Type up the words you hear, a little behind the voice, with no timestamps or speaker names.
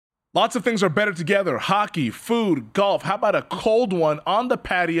Lots of things are better together. Hockey, food, golf. How about a cold one on the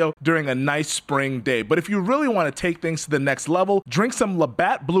patio during a nice spring day? But if you really want to take things to the next level, drink some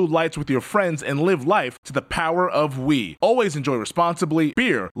Labatt Blue Lights with your friends and live life to the power of we. Always enjoy responsibly.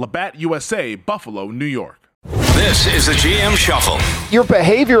 Beer, Labatt USA, Buffalo, New York. This is the GM Shuffle. Your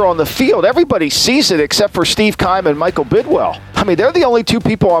behavior on the field, everybody sees it except for Steve Keim and Michael Bidwell. I mean, they're the only two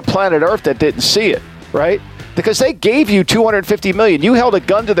people on planet Earth that didn't see it, right? Because they gave you $250 million. You held a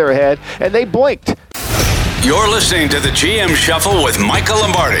gun to their head, and they blinked. You're listening to the GM Shuffle with Michael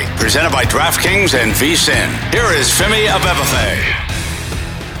Lombardi, presented by DraftKings and VSiN. Here is Femi Abebefe.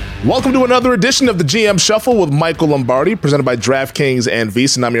 Welcome to another edition of the GM Shuffle with Michael Lombardi, presented by DraftKings and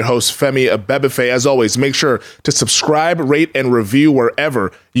VSiN. I'm your host, Femi Abebefe. As always, make sure to subscribe, rate, and review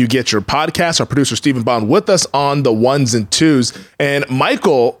wherever you get your podcasts. Our producer, Stephen Bond, with us on the ones and twos. And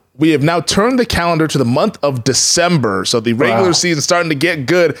Michael, we have now turned the calendar to the month of December. So the regular season starting to get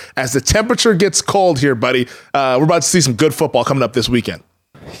good as the temperature gets cold here, buddy. We're about to see some good football coming up this weekend.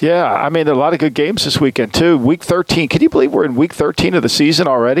 Yeah, I mean, there are a lot of good games this weekend, too. Week 13. Can you believe we're in week 13 of the season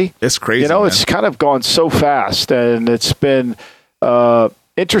already? It's crazy, man. It's kind of gone so fast, and it's been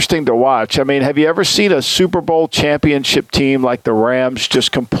interesting to watch. I mean, have you ever seen a Super Bowl championship team like the Rams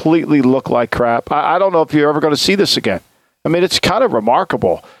just completely look like crap? I don't know if you're ever going to see this again. I mean, it's kind of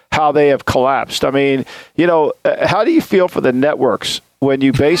remarkable how they have collapsed. I mean, how do you feel for the networks when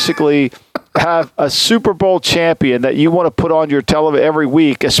you basically have a Super Bowl champion that you want to put on your television every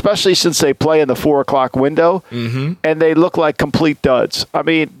week, especially since they play in the 4 o'clock window, and they look like complete duds? I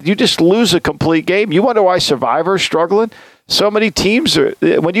mean, you just lose a complete game. You wonder why Survivor's struggling? So many teams are.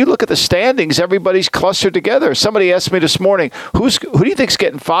 When you look at the standings, everybody's clustered together. Somebody asked me this morning, who do you think's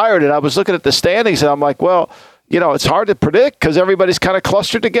getting fired? And I was looking at the standings, and I'm like, well, it's hard to predict because everybody's kind of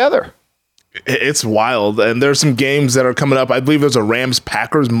clustered together. It's wild. And there's some games that are coming up. I believe there's a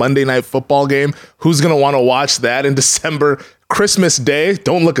Rams-Packers Monday Night Football game. Who's going to want to watch that in December? Christmas Day.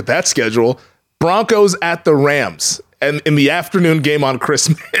 Don't look at that schedule. Broncos at the Rams. And in the afternoon game on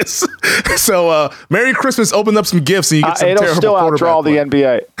Christmas. So Merry Christmas opened up some gifts and you get some terrible quarterback. It'll still outdraw the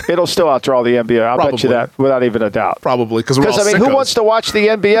NBA. It'll still outdraw the NBA. I'll bet you that without even a doubt. Probably. Because who wants to watch the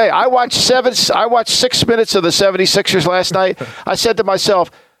NBA? I watched 6 minutes of the 76ers last night. I said to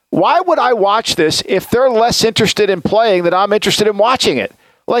myself, why would I watch this if they're less interested in playing than I'm interested in watching it?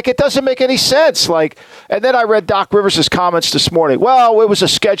 Like, it doesn't make any sense. And then I read Doc Rivers' comments this morning. Well, it was a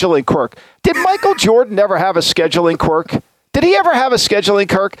scheduling quirk. Did Michael Jordan ever have a scheduling quirk? Did he ever have a scheduling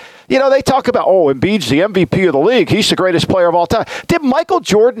quirk? They talk about, Embiid's the MVP of the league. He's the greatest player of all time. Did Michael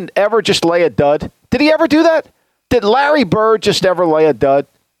Jordan ever just lay a dud? Did he ever do that? Did Larry Bird just ever lay a dud?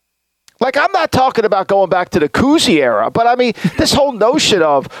 I'm not talking about going back to the Cousy era, but I mean, this whole notion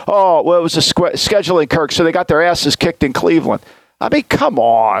of, it was a scheduling quirk, so they got their asses kicked in Cleveland. I mean, come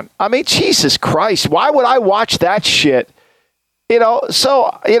on. I mean, Jesus Christ. Why would I watch that shit?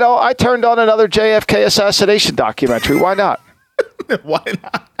 I turned on another JFK assassination documentary. Why not? Why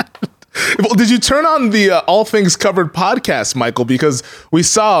not? Well, did you turn on the All Things Covered podcast, Michael? Because we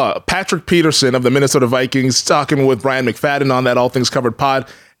saw Patrick Peterson of the Minnesota Vikings talking with Brian McFadden on that All Things Covered pod.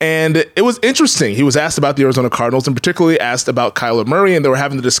 And it was interesting. He was asked about the Arizona Cardinals and particularly asked about Kyler Murray. And they were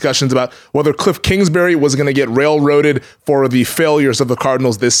having the discussions about whether Cliff Kingsbury was going to get railroaded for the failures of the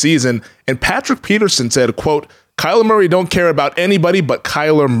Cardinals this season. And Patrick Peterson said, quote, Kyler Murray don't care about anybody but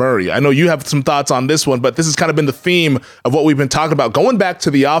Kyler Murray. I know you have some thoughts on this one, but this has kind of been the theme of what we've been talking about going back to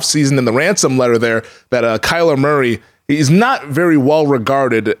the offseason and the ransom letter there that Kyler Murray is not very well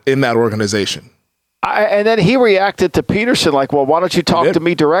regarded in that organization. And then he reacted to Peterson like, well, why don't you talk to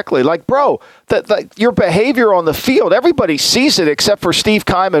me directly? Like, bro, your behavior on the field, everybody sees it except for Steve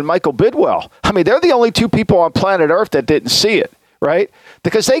Keim and Michael Bidwell. I mean, they're the only two people on planet Earth that didn't see it, right?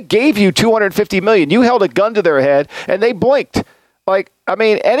 Because they gave you $250 million. You held a gun to their head, and they blinked.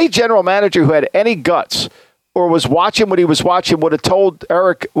 Any general manager who had any guts or was watching what he was watching would have told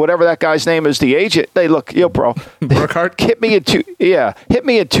Eric, whatever that guy's name is, the agent, hey, look, bro, hit me in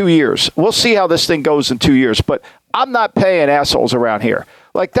 2 years. We'll see how this thing goes in 2 years, but I'm not paying assholes around here.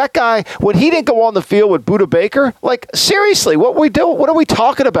 Like that guy, when he didn't go on the field with Budda Baker, seriously, what we do? What are we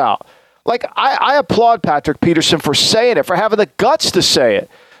talking about? I applaud Patrick Peterson for saying it, for having the guts to say it.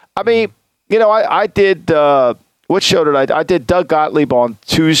 I mean, I did. What show did I did Doug Gottlieb on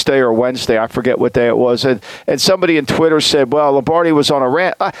Tuesday or Wednesday. I forget what day it was. And somebody in Twitter said, well, Lombardi was on a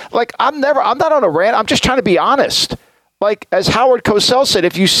rant. I'm not on a rant. I'm just trying to be honest. As Howard Cosell said,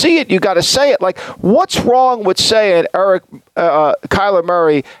 if you see it, you got to say it. What's wrong with saying Kyler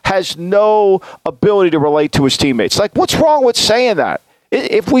Murray has no ability to relate to his teammates? What's wrong with saying that?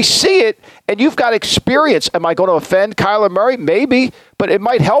 If we see it and you've got experience, am I going to offend Kyler Murray? Maybe, but it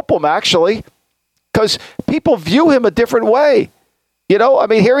might help him actually because people view him a different way. You know, I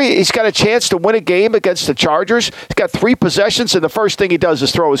mean, here he's got a chance to win a game against the Chargers. He's got 3 possessions, and the first thing he does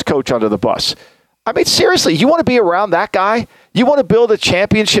is throw his coach under the bus. I mean, seriously, you want to be around that guy? You want to build a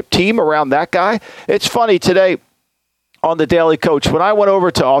championship team around that guy? It's funny today on the Daily Coach, when I went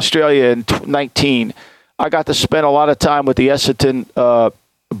over to Australia in 2019, I got to spend a lot of time with the Essendon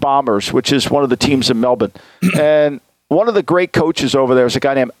Bombers, which is one of the teams in Melbourne. And one of the great coaches over there is a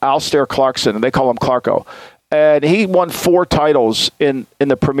guy named Alistair Clarkson, and they call him Clarko. And he won 4 titles in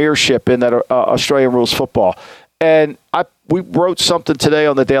the premiership in that Australian rules football. And we wrote something today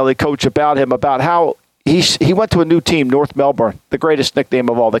on the Daily Coach about him, about how he went to a new team, North Melbourne, the greatest nickname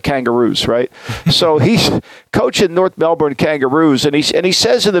of all, the Kangaroos, right? So he's coaching North Melbourne Kangaroos, and he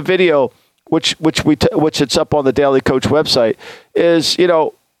says in the video, which it's up on the Daily Coach website, is, you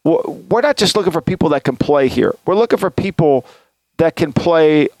know, we're not just looking for people that can play here. We're looking for people that can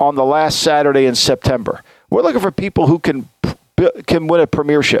play on the last Saturday in September. We're looking for people who can win a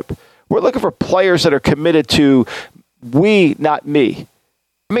premiership. We're looking for players that are committed to we, not me.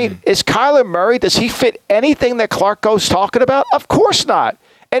 I mean, is Kyler Murray, does he fit anything that Clark goes talking about? Of course not.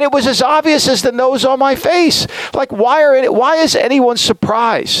 And it was as obvious as the nose on my face. Like, why is anyone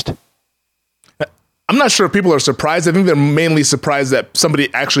surprised? I'm not sure if people are surprised. I think they're mainly surprised that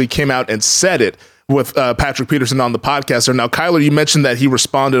somebody actually came out and said it with Patrick Peterson on the podcast. Now, Kyler, you mentioned that he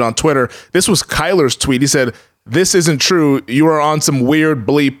responded on Twitter. This was Kyler's tweet. He said, "This isn't true. You are on some weird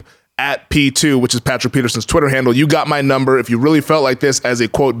bleep at P2, which is Patrick Peterson's Twitter handle. You got my number. If you really felt like this as a,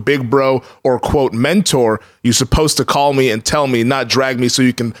 quote, big bro or, quote, mentor, you're supposed to call me and tell me, not drag me so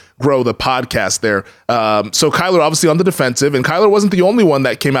you can grow the podcast there." So Kyler obviously on the defensive, and Kyler wasn't the only one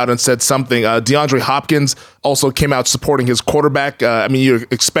that came out and said something. DeAndre Hopkins also came out supporting his quarterback. I mean, you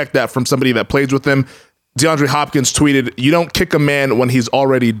expect that from somebody that plays with him. DeAndre Hopkins tweeted, "You don't kick a man when he's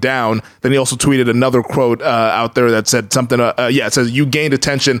already down." Then he also tweeted another quote out there that said something. It says, "You gained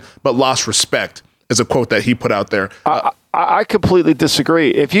attention but lost respect," is a quote that he put out there. I completely disagree.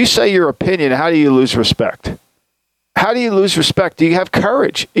 If you say your opinion, how do you lose respect? How do you lose respect? Do you have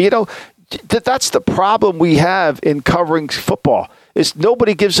courage? You know, that's the problem we have in covering football, is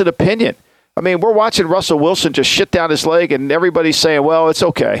nobody gives an opinion. I mean, we're watching Russell Wilson just shit down his leg and everybody's saying, well, it's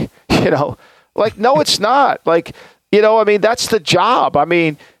okay. You know, like, no, it's not. Like, you know, I mean, that's the job. I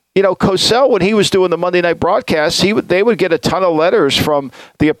mean, you know, Cosell, when he was doing the Monday night broadcast, they would get a ton of letters from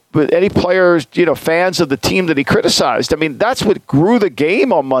any players, you know, fans of the team that he criticized. I mean, that's what grew the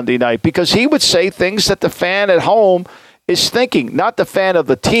game on Monday night, because he would say things that the fan at home is thinking, not the fan of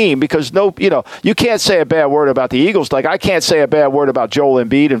the team, because you can't say a bad word about the Eagles. Like, I can't say a bad word about Joel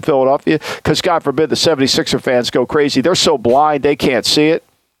Embiid in Philadelphia, because God forbid the 76er fans go crazy. They're so blind they can't see it.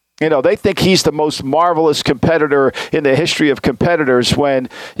 You know, they think he's the most marvelous competitor in the history of competitors, when,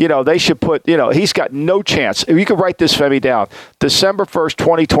 you know, they should put, you know, he's got no chance. You can write this, Femi, down. December 1st,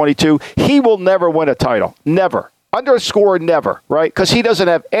 2022, he will never win a title. Never. Underscore never, right? Because he doesn't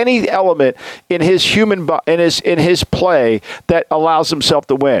have any element in his in his play that allows himself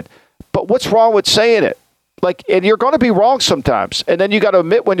to win. But what's wrong with saying it? Like, and you're going to be wrong sometimes, and then you got to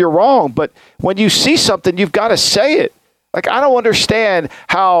admit when you're wrong. But when you see something, you've got to say it. Like, I don't understand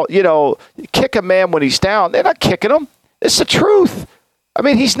how, you know, kick a man when he's down. They're not kicking him. It's the truth. I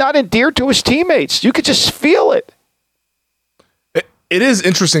mean, he's not endeared to his teammates. You could just feel it. It is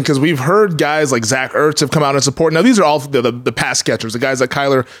interesting because we've heard guys like Zach Ertz have come out in support. Now, these are all the pass catchers, the guys that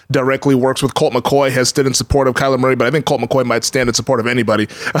Kyler directly works with. Colt McCoy has stood in support of Kyler Murray, but I think Colt McCoy might stand in support of anybody,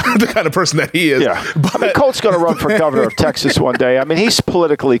 the kind of person that he is. Yeah. But, I mean, Colt's going to run for governor of Texas one day. I mean, he's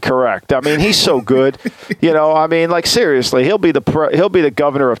politically correct. I mean, he's so good. You know, I mean, like, seriously, he'll be the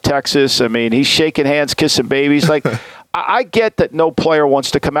governor of Texas. I mean, he's shaking hands, kissing babies. Like, I get that no player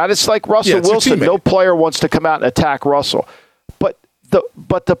wants to come out. It's like Russell Wilson. No player wants to come out and attack Russell.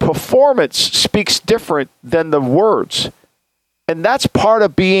 But the performance speaks different than the words. And that's part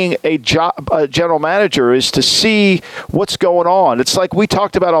of being a general manager, is to see what's going on. It's like we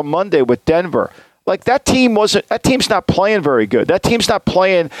talked about on Monday with Denver. Like, that team's not playing very good. That team's not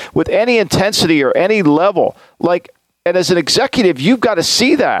playing with any intensity or any level. Like, and as an executive, you've got to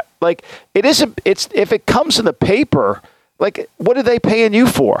see that. Like, if it comes in the paper, like, what are they paying you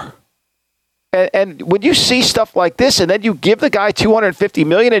for? And when you see stuff like this, and then you give the guy $250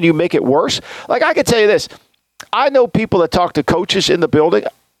 million and you make it worse, like, I can tell you this: I know people that talk to coaches in the building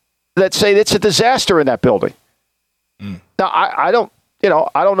that say it's a disaster in that building. Now, I don't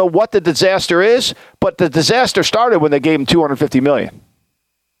know what the disaster is, but the disaster started when they gave him $250 million.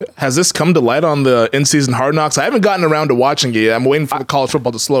 Has this come to light on the in-season Hard Knocks? I haven't gotten around to watching it yet. I'm waiting for the college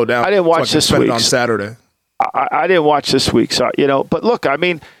football to slow down. I didn't watch this week. On Saturday. I didn't watch this week. So, but look, I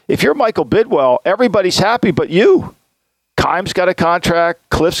mean, if you're Michael Bidwell, everybody's happy but you. Kime's got a contract.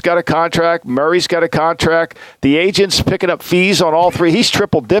 Cliff's got a contract. Murray's got a contract. The agent's picking up fees on all three. He's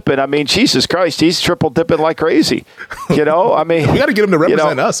triple dipping. I mean, Jesus Christ, he's triple dipping like crazy. I mean, we got to get him to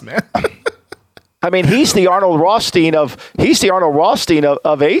represent us, man. I mean, he's the Arnold Rothstein of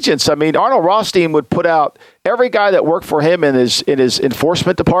agents. I mean, Arnold Rothstein would put out every guy that worked for him in his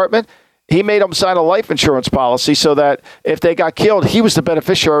enforcement department. He made them sign a life insurance policy so that if they got killed, he was the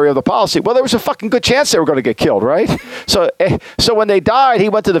beneficiary of the policy. Well, there was a fucking good chance they were going to get killed, right? So when they died, he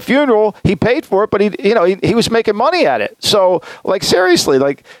went to the funeral, he paid for it, but he was making money at it. So, like, seriously,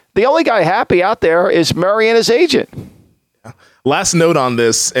 like, the only guy happy out there is Murray and his agent. Last note on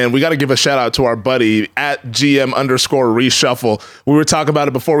this, and we got to give a shout out to our buddy at GM_reshuffle. We were talking about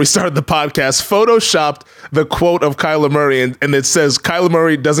it before we started the podcast. Photoshopped the quote of Kyler Murray, and it says Kyler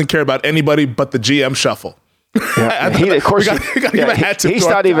Murray doesn't care about anybody but the GM shuffle. Yeah,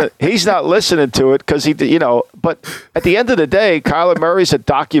 he's not listening to it because but at the end of the day, Kyler Murray's a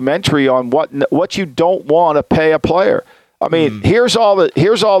documentary on what you don't want to pay a player. I mean, here's all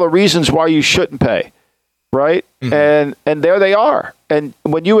the reasons why you shouldn't pay. Right. Mm-hmm. And there they are. And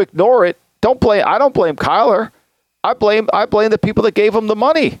when you ignore it, I don't blame Kyler. I blame the people that gave him the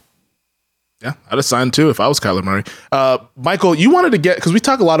money. Yeah, I'd have signed too if I was Kyler Murray. Michael, you wanted to get, because we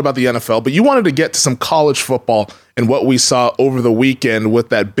talk a lot about the NFL, but you wanted to get to some college football and what we saw over the weekend with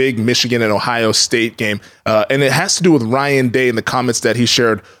that big Michigan and Ohio State game. And it has to do with Ryan Day and the comments that he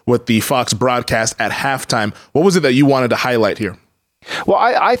shared with the Fox broadcast at halftime. What was it that you wanted to highlight here? Well,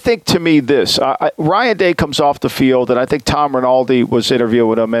 I think to me Ryan Day comes off the field, and I think Tom Rinaldi was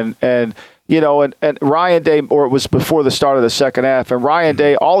interviewing him, and Ryan Day, or it was before the start of the second half, and Ryan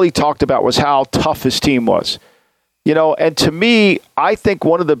Day, all he talked about was how tough his team was. And to me, I think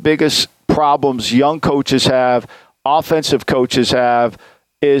one of the biggest problems young coaches have, offensive coaches have,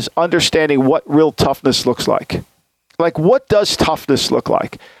 is understanding what real toughness looks like. Like, what does toughness look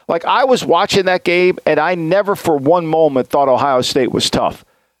like? Like, I was watching that game, and I never for one moment thought Ohio State was tough.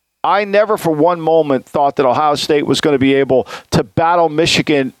 I never for one moment thought that Ohio State was going to be able to battle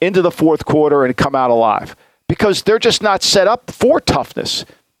Michigan into the fourth quarter and come out alive, because they're just not set up for toughness.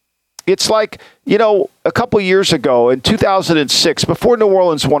 It's like, a couple years ago in 2006, before New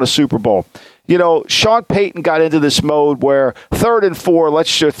Orleans won a Super Bowl, Sean Payton got into this mode where 3rd and 4,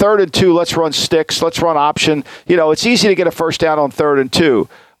 3rd and 2, let's run sticks, let's run option. It's easy to get a first down on 3rd and 2.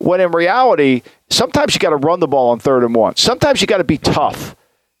 When in reality, sometimes you got to run the ball on 3rd and 1. Sometimes you got to be tough.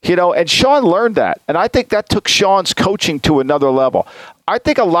 And Sean learned that. And I think that took Sean's coaching to another level. I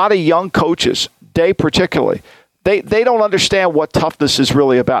think a lot of young coaches, Day particularly, they don't understand what toughness is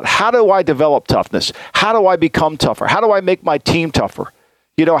really about. How do I develop toughness? How do I become tougher? How do I make my team tougher?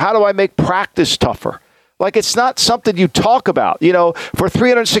 How do I make practice tougher? Like, it's not something you talk about. For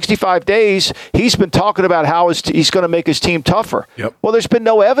 365 days, he's been talking about how he's going to make his team tougher. Yep. Well, there's been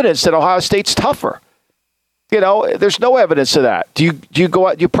no evidence that Ohio State's tougher. There's no evidence of that. Do you go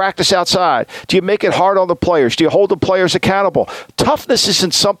out, do you practice outside? Do you make it hard on the players? Do you hold the players accountable? Toughness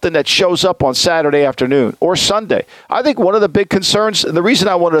isn't something that shows up on Saturday afternoon or Sunday. I think one of the big concerns, and the reason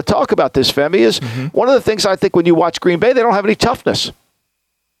I wanted to talk about this, Femi, is one of the things I think when you watch Green Bay, they don't have any toughness.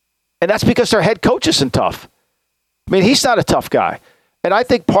 And that's because their head coach isn't tough. I mean, he's not a tough guy. And I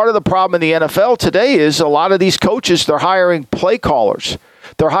think part of the problem in the NFL today is a lot of these coaches, they're hiring play callers.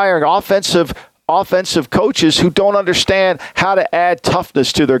 They're hiring offensive coaches who don't understand how to add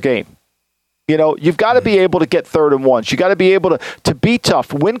toughness to their game. You've got to be able to get 3rd and 1s. You got to be able to be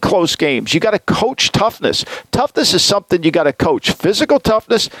tough, win close games. You got to coach toughness. Toughness is something you got to coach. Physical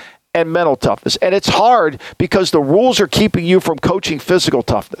toughness and mental toughness. And it's hard because the rules are keeping you from coaching physical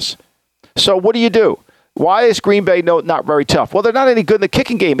toughness. So what do? Why is Green Bay not very tough? Well, they're not any good in the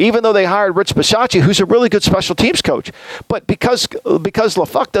kicking game, even though they hired Rich Bisaccia, who's a really good special teams coach. But because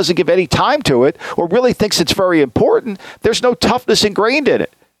LaFuck doesn't give any time to it or really thinks it's very important, there's no toughness ingrained in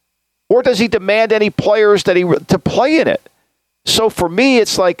it. Or does he demand any players to play in it? So for me,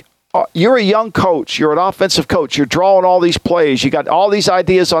 it's like, you're a young coach. You're an offensive coach. You're drawing all these plays. You got all these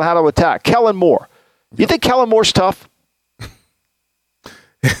ideas on how to attack. Kellen Moore. You think Kellen Moore's tough?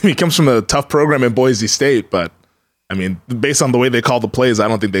 He comes from a tough program in Boise State, but I mean, based on the way they call the plays, I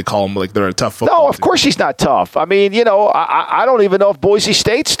don't think they call them like they're a tough football No, of course he's not tough. I mean, I don't even know if Boise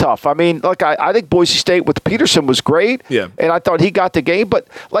State's tough. I mean, like, I think Boise State with Peterson was great. Yeah. And I thought he got the game. But,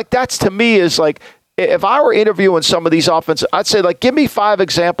 like, that's to me is like, if I were interviewing some of these offenses, I'd say, like, give me 5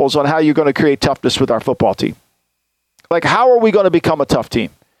 examples on how you're going to create toughness with our football team. Like, how are we going to become a tough team?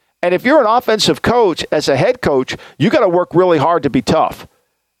 And if you're an offensive coach, as a head coach, you got to work really hard to be tough.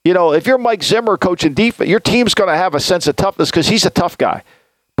 You know, if you're Mike Zimmer coaching defense, your team's going to have a sense of toughness because he's a tough guy.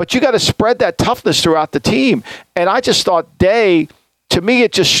 But you got to spread that toughness throughout the team. And I just thought Day, to me,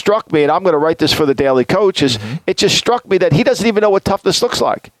 it just struck me, and I'm going to write this for the Daily Coach, it just struck me that he doesn't even know what toughness looks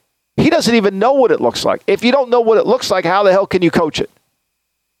like. He doesn't even know what it looks like. If you don't know what it looks like, how the hell can you coach it?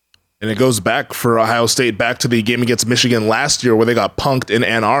 And it goes back for Ohio State back to the game against Michigan last year where they got punked in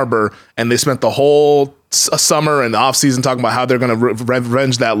Ann Arbor, and they spent the whole summer and the offseason talking about how they're going to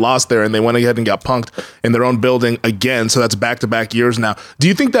revenge that loss there, and they went ahead and got punked in their own building again. So that's back-to-back years now. Do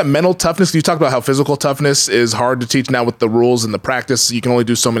you think that mental toughness, you talked about how physical toughness is hard to teach now with the rules and the practice, you can only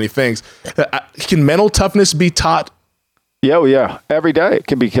do so many things. Can mental toughness be taught? Yeah. Every day it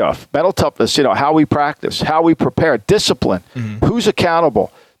can be tough. Mental toughness, how we practice, how we prepare, discipline, who's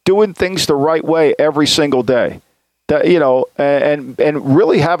accountable, doing things the right way every single day. That, and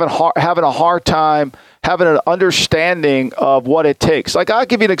really having a hard time having an understanding of what it takes. Like, I'll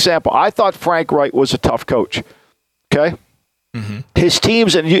give you an example. I thought Frank Wright was a tough coach. Okay. His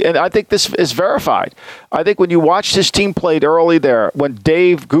teams, and I think this is verified. I think when you watched his team played early there, when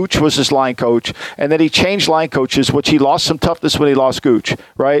Dave Gooch was his line coach, and then he changed line coaches, which he lost some toughness when he lost Gooch,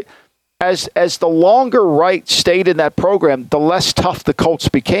 right? As the longer Wright stayed in that program, the less tough the Colts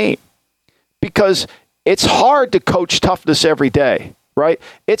became. Because it's hard to coach toughness every day, right?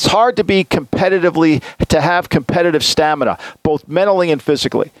 It's hard to to have competitive stamina, both mentally and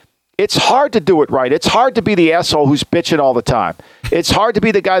physically. It's hard to do it right. It's hard to be the asshole who's bitching all the time. It's hard to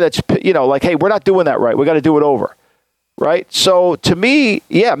be the guy that's, like, hey, we're not doing that right. We got to do it over, right? So to me,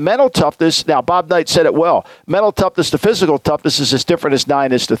 mental toughness. Now, Bob Knight said it well. Mental toughness to physical toughness is as different as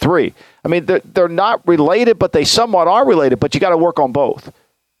 9 is to 3. I mean, they're not related, but they somewhat are related, but you got to work on both.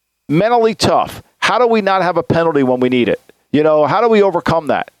 Mentally tough. How do we not have a penalty when we need it? How do we overcome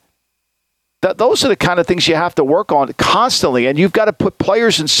that? Those are the kind of things you have to work on constantly, and you've got to put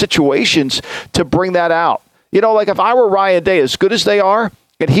players in situations to bring that out. Like if I were Ryan Day, as good as they are,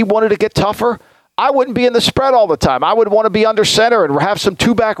 and he wanted to get tougher, I wouldn't be in the spread all the time. I would want to be under center and have some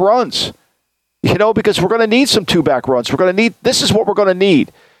two-back runs, because we're going to need some two-back runs. This is what we're going to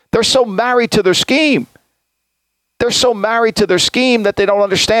need. They're so married to their scheme. They're so married to their scheme that they don't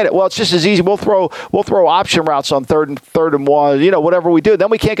understand it. Well, it's just as easy. We'll throw option routes on third and 1, whatever we do. Then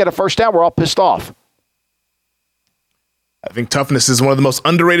we can't get a first down. We're all pissed off. I think toughness is one of the most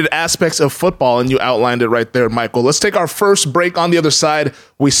underrated aspects of football, and you outlined it right there, Michael. Let's take our first break. On the other side,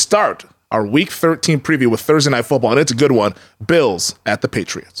 we start our Week 13 preview with Thursday Night Football, and it's a good one. Bills at the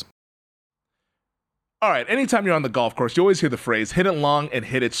Patriots. All right, anytime you're on the golf course, you always hear the phrase, hit it long and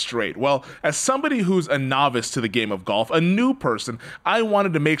hit it straight. Well, as somebody who's a novice to the game of golf, a new person, I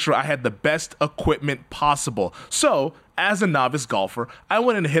wanted to make sure I had the best equipment possible. So, as a novice golfer, I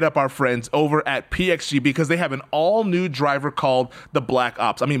went and hit up our friends over at PXG because they have an all-new driver called the Black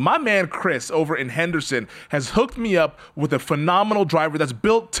Ops. I mean, my man Chris over in Henderson has hooked me up with a phenomenal driver that's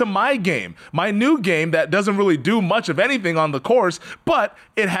built to my game. My new game that doesn't really do much of anything on the course, but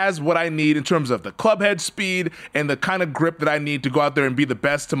it has what I need in terms of the club head speed and the kind of grip that I need to go out there and be the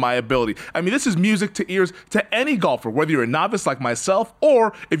best to my ability. I mean, this is music to ears to any golfer, whether you're a novice like myself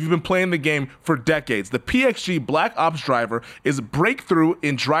or if you've been playing the game for decades. The PXG Black Ops driver is a breakthrough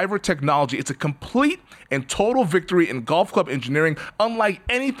in driver technology. It's a complete and total victory in golf club engineering, unlike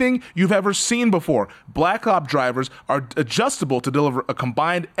anything you've ever seen before. Black Ops drivers are adjustable to deliver a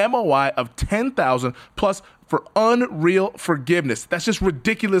combined MOI of 10,000 plus for unreal forgiveness. That's just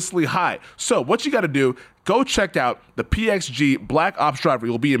ridiculously high. So what you got to do, go check out the PXG Black Ops driver.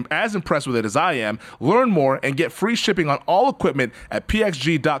 You'll be as impressed with it as I am. Learn more and get free shipping on all equipment at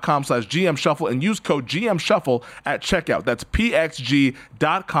pxg.com/GMShuffle and use code GMShuffle at checkout. That's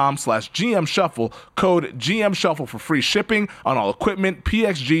pxg.com/GMShuffle, code GMShuffle for free shipping on all equipment.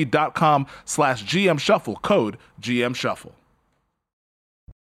 pxg.com/GMShuffle, code GMShuffle.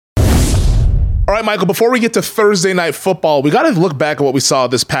 All right, Michael, before we get to Thursday Night Football, we got to look back at what we saw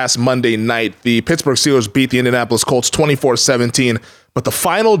this past Monday night. The Pittsburgh Steelers beat the Indianapolis Colts 24-17, but the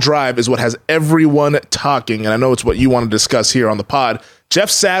final drive is what has everyone talking, and I know it's what you want to discuss here on the pod. Jeff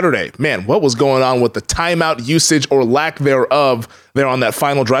Saturday, man, what was going on with the timeout usage or lack thereof there on that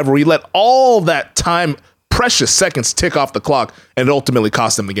final drive where he let all that time, precious seconds, tick off the clock, and it ultimately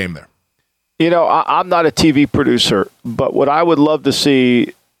cost him the game there? I'm not a TV producer, but what I would love to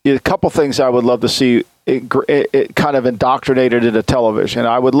see, a couple things I would love to see it kind of indoctrinated into television.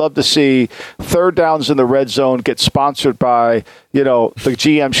 I would love to see third downs in the red zone get sponsored by, the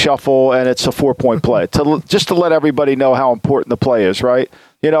GM Shuffle, and it's a 4-point play just to let everybody know how important the play is, right?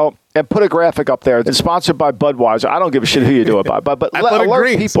 and put a graphic up there. It's sponsored by Budweiser. I don't give a shit who you do it by, but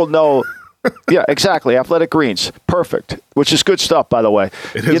alert people know. Yeah, exactly. Athletic Greens, perfect. Which is good stuff, by the way.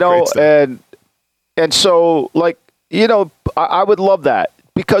 It is great stuff. And so, I would love that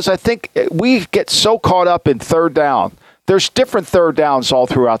because I think we get so caught up in third down. There's different third downs all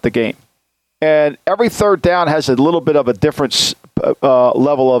throughout the game, and every third down has a little bit of a different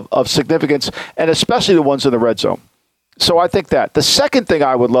level of significance, and especially the ones in the red zone. So I think that. The second thing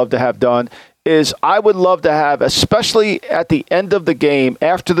I would love to have done is I would love to have, especially at the end of the game,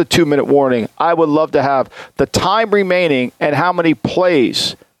 after the 2-minute warning, I would love to have the time remaining and how many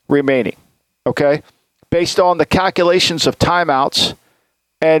plays remaining, okay, based on the calculations of timeouts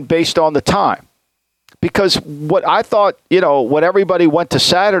and based on the time. Because what I thought, when everybody went to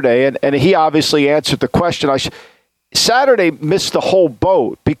Saturday, and he obviously answered the question, Saturday missed the whole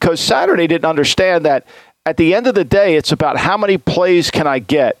boat because Saturday didn't understand that at the end of the day, it's about how many plays can I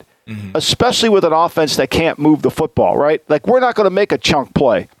get, especially with an offense that can't move the football, right? Like, we're not going to make a chunk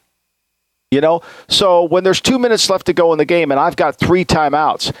play, So when there's 2 minutes left to go in the game and I've got 3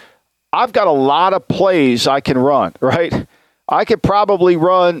 timeouts, I've got a lot of plays I can run, right? I could probably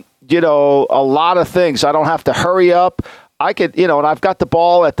run, a lot of things. I don't have to hurry up. I could, and I've got the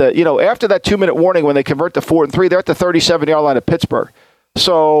ball at the, after that 2-minute warning, when they convert to 4 and 3, they're at the 37-yard line of Pittsburgh.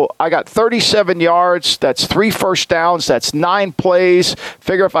 So I got 37 yards. That's 3 first downs. That's 9 plays.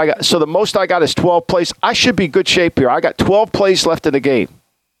 Figure so the most I got is 12 plays. I should be good shape here. I got 12 plays left in the game.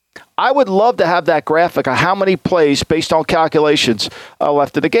 I would love to have that graphic of how many plays based on calculations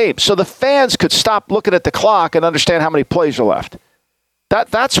left in the game. So the fans could stop looking at the clock and understand how many plays are left.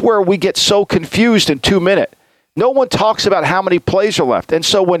 That's where we get so confused in 2 minutes. No one talks about how many plays are left. And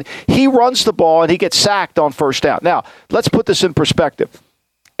so when he runs the ball and he gets sacked on first down. Now, let's put this in perspective.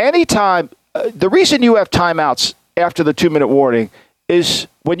 Anytime, the reason you have timeouts after the 2-minute warning is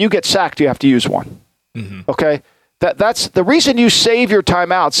when you get sacked, you have to use one. Okay? That's the reason you save your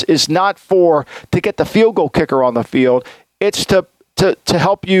timeouts is not to get the field goal kicker on the field. It's to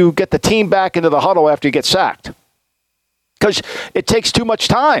help you get the team back into the huddle after you get sacked. Because it takes too much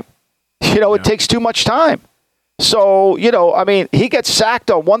time. It takes too much time. So, he gets sacked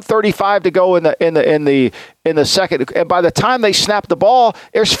on 1:35 to go in the second, and by the time they snap the ball,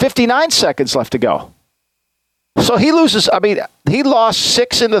 there's 59 seconds left to go. So he loses. He lost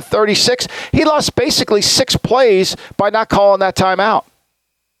 6 in the 36. He lost basically 6 plays by not calling that timeout.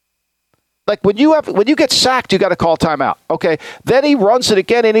 Like when you get sacked, you got to call timeout. Okay, then he runs it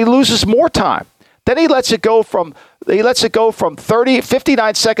again and he loses more time. Then he lets it go from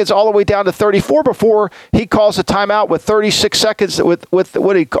 59 seconds all the way down to 34 before he calls a timeout with 36 seconds with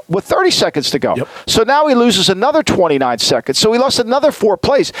 30 seconds to go. Yep. So now he loses another 29 seconds. So he lost another 4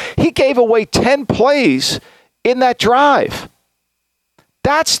 plays. He gave away 10 plays in that drive.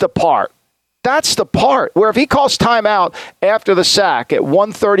 That's the part. Where if he calls timeout after the sack at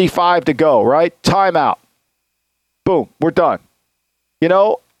 1:35 to go, right? Timeout. Boom, we're done.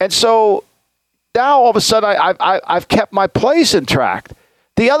 And so now all of a sudden I've kept my plays in track.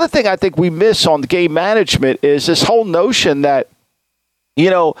 The other thing I think we miss on game management is this whole notion that,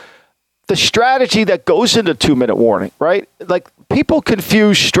 the strategy that goes into 2-minute warning, right? Like people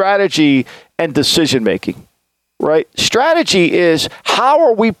confuse strategy and decision making, right? Strategy is how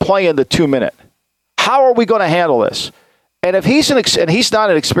are we playing the 2-minute? How are we going to handle this? And if he's and he's not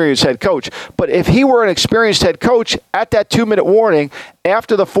an experienced head coach, but if he were an experienced head coach at that 2-minute warning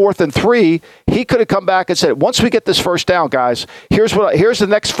after the 4th and 3, he could have come back and said, once we get this first down, guys, here's the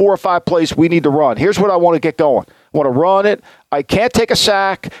next 4 or 5 plays we need to run. Here's what I want to get going. I want to run it. I can't take a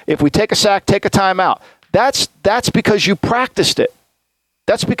sack. If we take a sack, take a timeout. That's because you practiced it.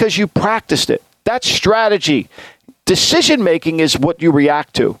 That's strategy. Decision making is what you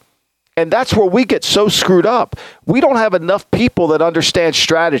react to. And that's where we get so screwed up. We don't have enough people that understand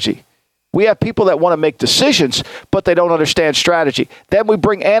strategy. We have people that want to make decisions, but they don't understand strategy. Then we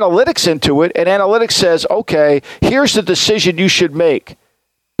bring analytics into it, and analytics says, okay, here's the decision you should make.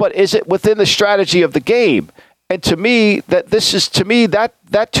 But is it within the strategy of the game? And to me, that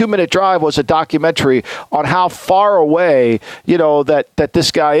 2-minute drive was a documentary on how far away, that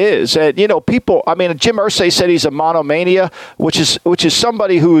this guy is. And, people, Jim Irsay said he's a monomania, which is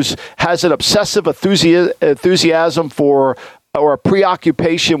somebody has an obsessive enthusiasm for or a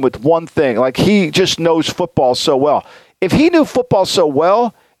preoccupation with one thing. Like he just knows football so well. If he knew football so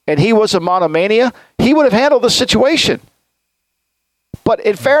well and he was a monomania, he would have handled the situation. But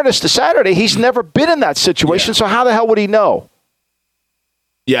in fairness to Saturday, he's never been in that situation, so how the hell would he know?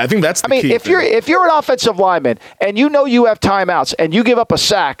 Yeah, I think that's the key. If you're an offensive lineman and you have timeouts and you give up a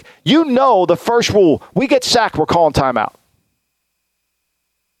sack, the first rule, we get sacked, we're calling timeout.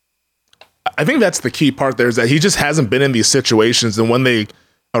 I think that's the key part there, is that he just hasn't been in these situations. And when they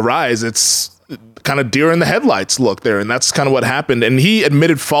arise, it's kind of deer in the headlights look there. And that's kind of what happened. And he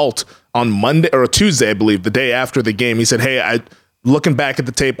admitted fault on Monday or Tuesday, I believe, the day after the game. He said, hey, looking back at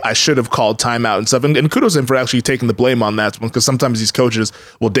the tape, I should have called timeout and stuff. And kudos to him for actually taking the blame on that, because sometimes these coaches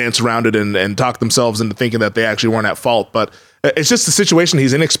will dance around it and talk themselves into thinking that they actually weren't at fault. But it's just the situation.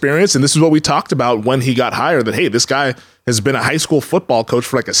 He's inexperienced. And this is what we talked about when he got hired, that, hey, this guy has been a high school football coach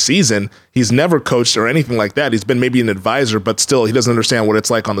for like a season. He's never coached or anything like that. He's been maybe an advisor, but still he doesn't understand what it's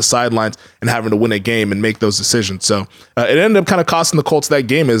like on the sidelines and having to win a game and make those decisions. So it ended up kind of costing the Colts that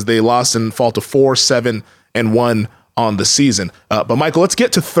game, as they lost and fall to 4-7-1 on the season. But Michael, let's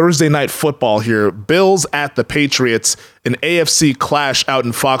get to Thursday night football here. Bills at the Patriots, an AFC clash out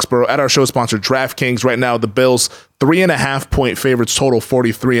in Foxborough at our show sponsor DraftKings. Right now, the Bills 3.5-point favorites, total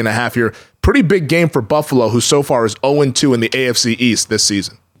 43.5 here. Pretty big game for Buffalo, who so far is 0-2 in the AFC East this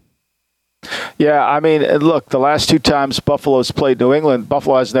season. Yeah, I mean, look, the last two times Buffalo's played New England,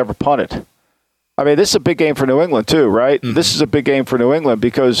 Buffalo has never punted. I mean, this is a big game for New England too, right? Mm-hmm. This is a big game for New England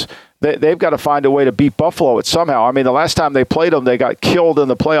because they've got to find a way to beat Buffalo somehow. I mean, the last time they played them, they got killed in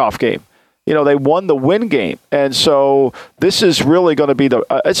the playoff game. You know, they won the win game. And so this is really going to be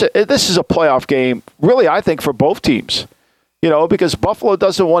this is a playoff game, really, I think, for both teams. You know, because Buffalo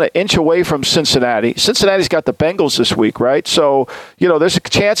doesn't want to inch away from Cincinnati. Cincinnati's got the Bengals this week, right? So, you know, there's a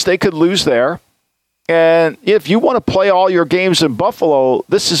chance they could lose there. And if you want to play all your games in Buffalo,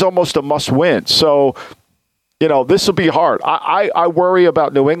 this is almost a must-win. So, you know, this will be hard. I worry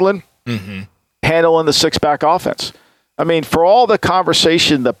about New England handling the six-back offense. I mean, for all the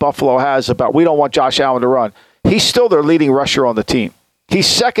conversation that Buffalo has about we don't want Josh Allen to run, he's still their leading rusher on the team. He's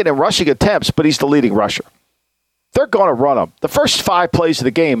second in rushing attempts, but he's the leading rusher. They're going to run him. The first 5 plays of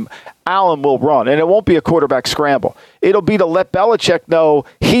the game, Allen will run, and it won't be a quarterback scramble. It'll be to let Belichick know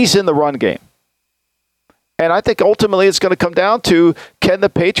he's in the run game. And I think ultimately it's going to come down to, can the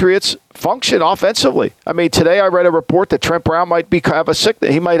Patriots function offensively? I mean, today I read a report that Trent Brown might have a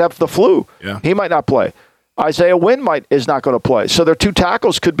sickness. He might have the flu. Yeah. He might not play. Isaiah Wynn is not going to play. So their 2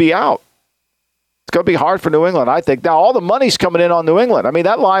 tackles could be out. It's going to be hard for New England, I think. Now, all the money's coming in on New England. I mean,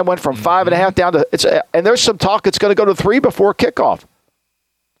 that line went from 5.5 down to and there's some talk it's going to go to 3 before kickoff.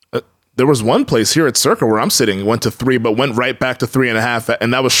 There was one place here at Circa where I'm sitting, went to 3, but went right back to 3.5,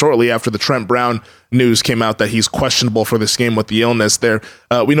 and that was shortly after the Trent Brown news came out that he's questionable for this game with the illness there.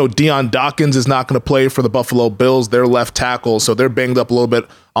 We know Deion Dawkins is not going to play for the Buffalo Bills. They're left tackle, so they're banged up a little bit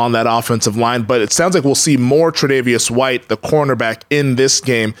on that offensive line, but it sounds like we'll see more Tre'Davious White, the cornerback, in this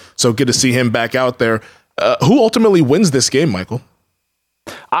game, so good to see him back out there. Who ultimately wins this game, Michael?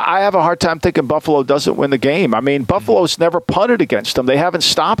 I have a hard time thinking Buffalo doesn't win the game. I mean, Buffalo's never punted against them. They haven't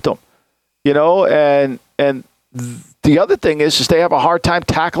stopped them. You know, and the other thing is they have a hard time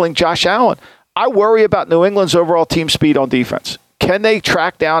tackling Josh Allen. I worry about New England's overall team speed on defense. Can they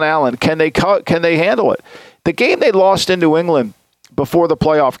track down Allen? Can they handle it? The game they lost in New England before the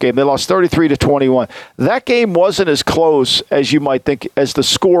playoff game, they lost 33-21. That game wasn't as close as you might think, as the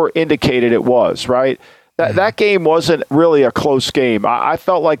score indicated it was, right? That game wasn't really a close game. I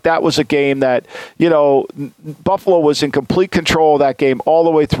felt like that was a game that, you know, Buffalo was in complete control of that game all the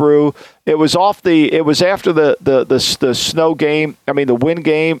way through. It was after the snow game, the wind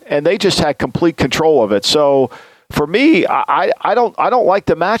game, and they just had complete control of it. So for me, I don't like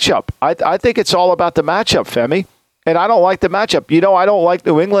the matchup. I think it's all about the matchup, Femi. And I don't like the matchup. You know, I don't like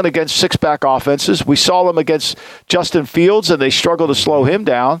New England against six-back offenses. We saw them against Justin Fields, and they struggled to slow him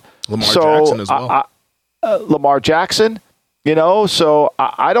down. Lamar Jackson as well. Lamar Jackson, you know, so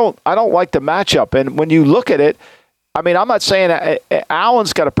I don't like the matchup. And when you look at it, I mean, I'm not saying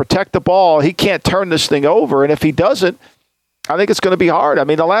Allen's got to protect the ball. He can't turn this thing over. And if he doesn't, I think it's going to be hard. I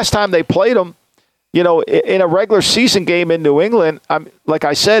mean, the last time they played him, you know, in a regular season game in New England, like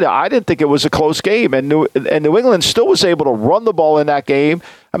I said, I didn't think it was a close game. And New England still was able to run the ball in that game.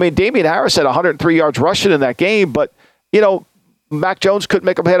 I mean, Damian Harris had 103 yards rushing in that game, but, you know, Mac Jones couldn't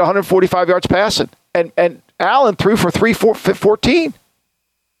make him hit 145 yards passing. And Allen threw for 314.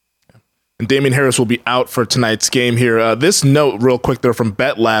 And Damian Harris will be out for tonight's game here. This note real quick there from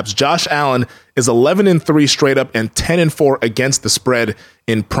Bet Labs. Josh Allen is 11-3 straight up and 10-4 against the spread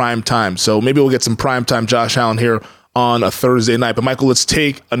in prime time. So maybe we'll get some prime time Josh Allen here on a Thursday night. But Michael, let's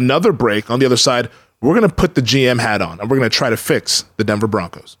take another break. On the other side, we're going to put the GM hat on and we're going to try to fix the Denver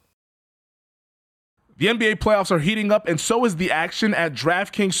Broncos. The NBA playoffs are heating up, and so is the action at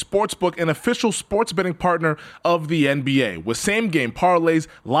DraftKings Sportsbook, an official sports betting partner of the NBA. With same-game parlays,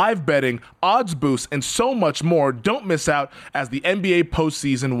 live betting, odds boosts, and so much more, don't miss out as the NBA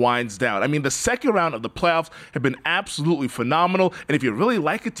postseason winds down. I mean, the second round of the playoffs have been absolutely phenomenal, and if you really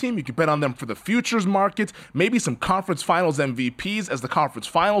like a team, you can bet on them for the futures markets, maybe some conference finals MVPs as the conference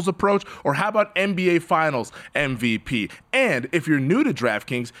finals approach, or how about NBA Finals MVP? And if you're new to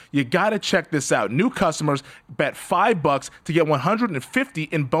DraftKings, you gotta check this out. New customers bet $5 to get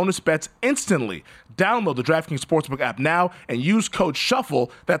 $150 in bonus bets instantly. Download the DraftKings Sportsbook app now and use code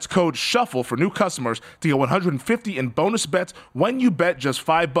SHUFFLE, that's code SHUFFLE for new customers, to get $150 in bonus bets when you bet just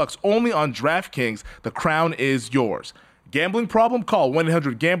 $5 only on DraftKings. The crown is yours. Gambling problem? Call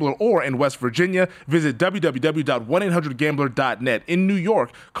 1-800-GAMBLER, or in West Virginia, visit www.1800gambler.net. In New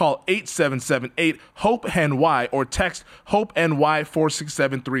York, call 877-8-HOPE-NY or text HOPE-NY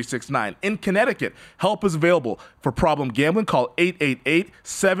 467-369. In Connecticut, help is available. For problem gambling, call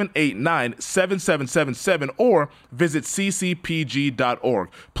 888-789-7777 or visit ccpg.org.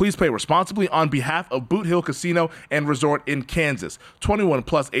 Please play responsibly on behalf of Boot Hill Casino and Resort in Kansas. 21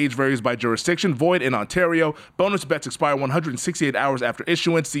 plus, age varies by jurisdiction, void in Ontario. Bonus bets expire 168 hours after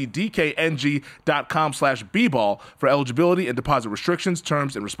issuance. See dkng.com/bball for eligibility and deposit restrictions,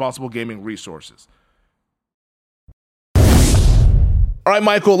 terms, and responsible gaming resources. All right,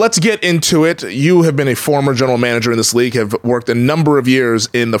 Michael, let's get into it. You have been a former general manager in this league, have worked a number of years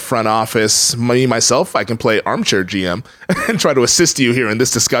in the front office. Myself, I can play armchair GM and try to assist you here in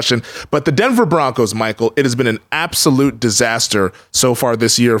this discussion. But the Denver Broncos, Michael, it has been an absolute disaster so far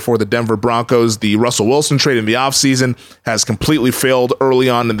this year for the Denver Broncos. The Russell Wilson trade in the offseason has completely failed early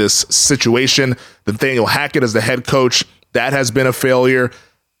on in this situation. Nathaniel Hackett as the head coach, that has been a failure.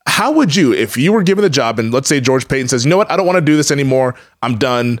 How would you, if you were given the job and let's say George Payton says, you know what, I don't want to do this anymore, I'm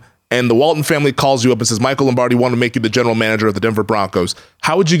done, and the Walton family calls you up and says, Michael Lombardi, want to make you the general manager of the Denver Broncos,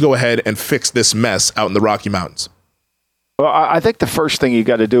 how would you go ahead and fix this mess out in the Rocky Mountains? Well, I think the first thing you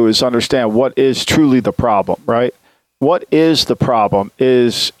got to do is understand what is truly the problem, right? What is the problem?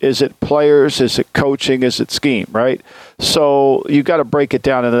 Is it players? Is it coaching? Is it scheme, right? So you got to break it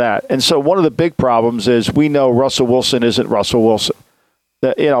down into that. And so one of the big problems is we know Russell Wilson isn't Russell Wilson.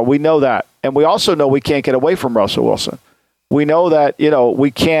 We know that. And we also know we can't get away from Russell Wilson. We know that,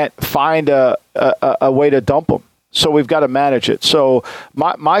 we can't find a way to dump him. So we've got to manage it. So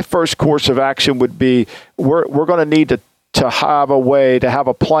my first course of action would be we're going to need to have a way to have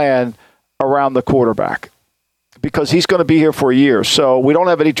a plan around the quarterback because he's going to be here for a year. So we don't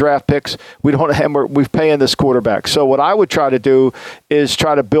have any draft picks. We're paying this quarterback. So what I would try to do is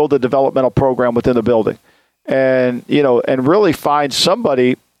try to build a developmental program within the building. And really find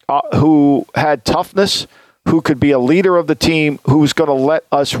somebody who had toughness, who could be a leader of the team, who's going to let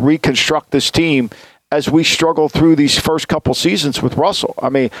us reconstruct this team as we struggle through these first couple seasons with Russell. I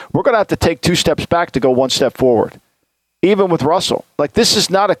mean, we're going to have to take 2 steps back to go 1 step forward, even with Russell. Like, this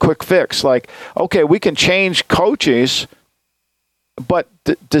is not a quick fix. Like, okay, we can change coaches, but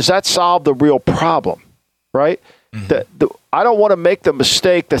does that solve the real problem, right? Mm-hmm. I don't want to make the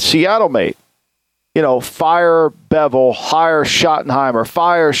mistake that Seattle made. Fire Bevel, hire Schottenheimer,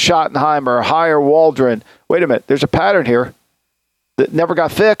 hire Waldron. Wait a minute, there's a pattern here that never got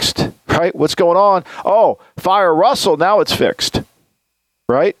fixed, right? What's going on? Oh, fire Russell, now it's fixed,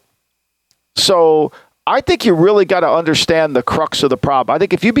 right? So I think you really got to understand the crux of the problem. I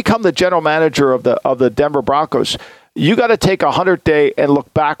think if you become the general manager of the Denver Broncos, you got to take a 100-day and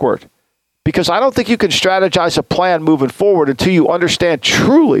look backward because I don't think you can strategize a plan moving forward until you understand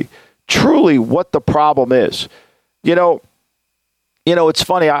truly what the problem is. It's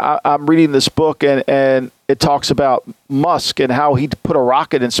funny. I'm reading this book and it talks about Musk and how he put a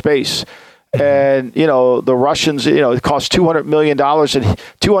rocket in space. And, the Russians, it cost $200 million and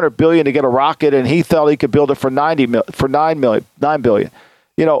 $200 billion to get a rocket. And he thought he could build it for $9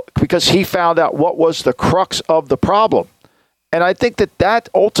 billion, because he found out what was the crux of the problem. And I think that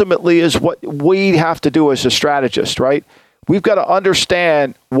ultimately is what we have to do as a strategist, right? We've got to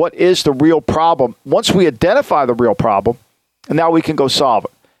understand what is the real problem. Once we identify the real problem, and now we can go solve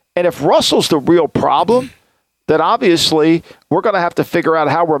it. And if Russell's the real problem, then obviously we're going to have to figure out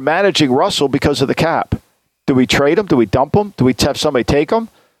how we're managing Russell because of the cap. Do we trade him? Do we dump him? Do we have somebody take him?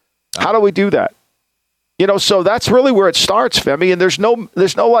 How do we do that? So that's really where it starts, Femi. And there's no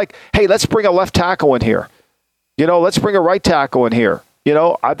like, hey, let's bring a left tackle in here. Let's bring a right tackle in here.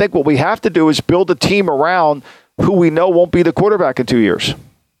 I think what we have to do is build a team around who we know won't be the quarterback in 2 years.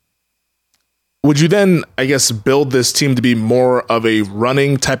 Would you then, I guess, build this team to be more of a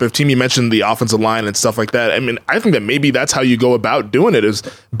running type of team? You mentioned the offensive line and stuff like that. I mean, I think that maybe that's how you go about doing it, is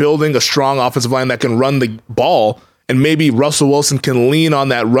building a strong offensive line that can run the ball, and maybe Russell Wilson can lean on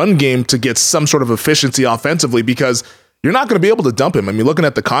that run game to get some sort of efficiency offensively, because you're not going to be able to dump him. I mean, looking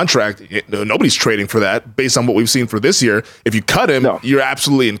at the contract, nobody's trading for that based on what we've seen for this year. If you cut him, you're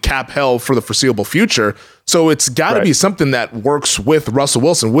absolutely in cap hell for the foreseeable future. So it's got to be something that works with Russell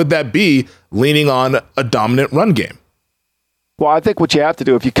Wilson. Would that be leaning on a dominant run game? Well, I think what you have to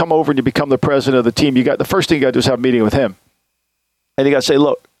do, if you come over and you become the president of the team, the first thing you got to do is have a meeting with him. And you got to say,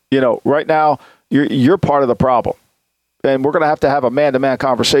 look, right now you're part of the problem. And we're going to have a man-to-man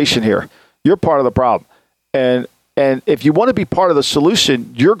conversation here. You're part of the problem. And if you want to be part of the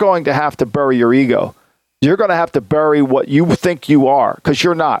solution, you're going to have to bury your ego. You're going to have to bury what you think you are, because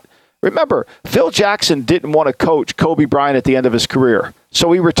you're not. Remember, Phil Jackson didn't want to coach Kobe Bryant at the end of his career,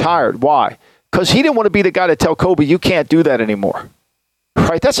 so he retired. Why? Because he didn't want to be the guy to tell Kobe, you can't do that anymore.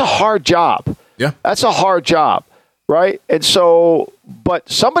 Right? That's a hard job. Yeah. That's a hard job, right? And so, but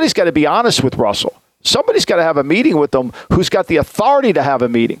somebody's got to be honest with Russell. Somebody's got to have a meeting with him who's got the authority to have a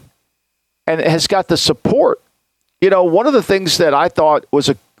meeting and has got the support. One of the things that I thought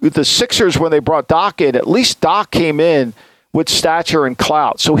was the Sixers, when they brought Doc in, at least Doc came in with stature and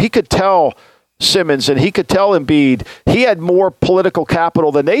clout. So he could tell Simmons and he could tell Embiid he had more political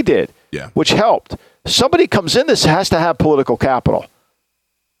capital than they did, which helped. Somebody comes in this has to have political capital.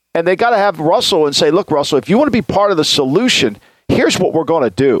 And they got to have Russell and say, look, Russell, if you want to be part of the solution, here's what we're going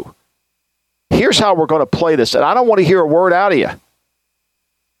to do. Here's how we're going to play this. And I don't want to hear a word out of you.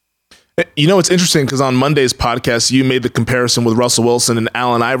 It's interesting because on Monday's podcast, you made the comparison with Russell Wilson and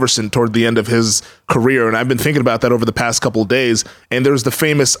Allen Iverson toward the end of his career. And I've been thinking about that over the past couple of days. And there's the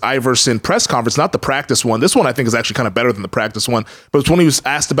famous Iverson press conference, not the practice one. This one I think is actually kind of better than the practice one. But it's when he was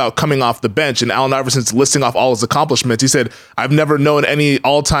asked about coming off the bench, and Allen Iverson's listing off all his accomplishments. He said, I've never known any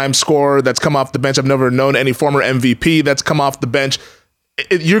all-time scorer that's come off the bench. I've never known any former MVP that's come off the bench.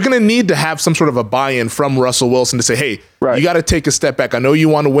 You're going to need to have some sort of a buy-in from Russell Wilson to say, hey, you got to take a step back. I know you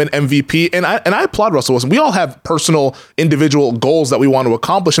want to win MVP, and I applaud Russell Wilson. We all have personal, individual goals that we want to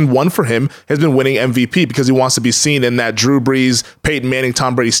accomplish, and one for him has been winning MVP because he wants to be seen in that Drew Brees, Peyton Manning,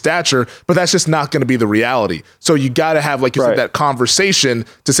 Tom Brady stature, but that's just not going to be the reality. So you got to have, like you said, that conversation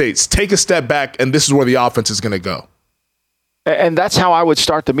to say, take a step back, and this is where the offense is going to go. And that's how I would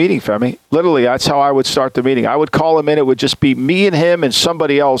start the meeting, Femi. Literally, that's how I would start the meeting. I would call him in. It would just be me and him and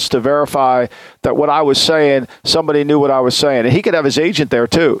somebody else to verify that what I was saying, somebody knew what I was saying. And he could have his agent there,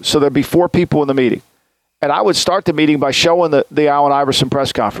 too. So there'd be 4 people in the meeting. And I would start the meeting by showing the Allen Iverson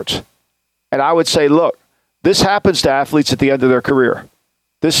press conference. And I would say, look, this happens to athletes at the end of their career.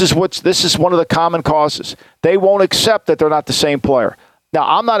 This is one of the common causes. They won't accept that they're not the same player. Now,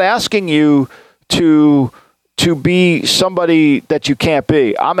 I'm not asking you to be somebody that you can't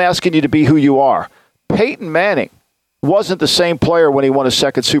be. I'm asking you to be who you are. Peyton Manning wasn't the same player when he won his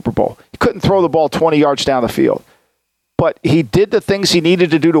second Super Bowl. He couldn't throw the ball 20 yards down the field. But he did the things he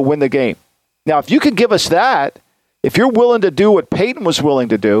needed to do to win the game. Now, if you can give us that, if you're willing to do what Peyton was willing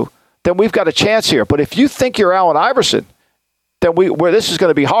to do, then we've got a chance here. But if you think you're Allen Iverson, then where this is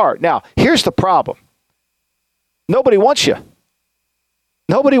going to be hard. Now, here's the problem. Nobody wants you.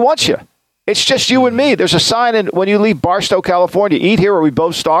 Nobody wants you. It's just you and me. There's a sign when you leave Barstow, California, eat here or we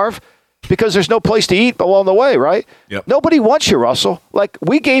both starve, because there's no place to eat along the way, right? Yep. Nobody wants you, Russell. Like,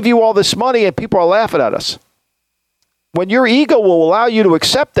 we gave you all this money and people are laughing at us. When your ego will allow you to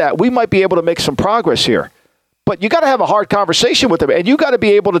accept that, we might be able to make some progress here. But you got to have a hard conversation with them, and you got to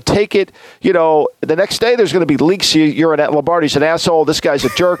be able to take it. The next day there's going to be leaks. You're Lombardi's an asshole. This guy's a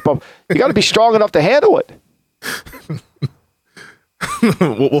jerk. But you got to be strong enough to handle it.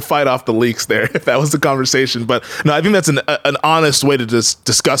 We'll fight off the leaks there if that was the conversation. But no, I think that's an honest way to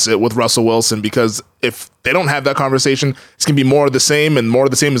discuss it with Russell Wilson, because if they don't have that conversation, it's going to be more of the same, and more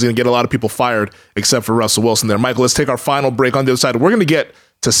of the same is going to get a lot of people fired, except for Russell Wilson there. Michael, let's take our final break. On the other side, we're going to get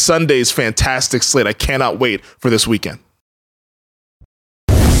to Sunday's fantastic slate. I cannot wait for this weekend.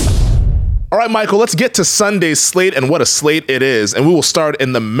 All right, Michael, let's get to Sunday's slate, and what a slate it is. And we will start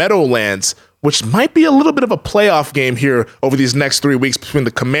in the Meadowlands, which might be a little bit of a playoff game here over these next 3 weeks between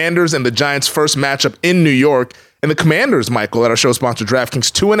the Commanders and the Giants' first matchup in New York. And the Commanders, Michael, at our show sponsor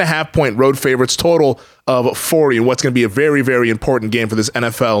DraftKings, 2.5-point road favorites, total of 40, and what's going to be a very, very important game for this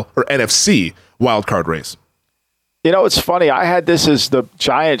NFL or NFC wildcard race. It's funny. I had this as the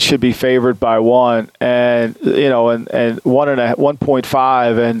Giants should be favored by 1, and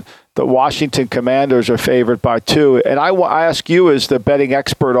 1.5, and the Washington Commanders are favored by 2. And I ask you, as the betting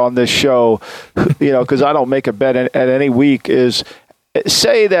expert on this show, because I don't make a bet at any week, is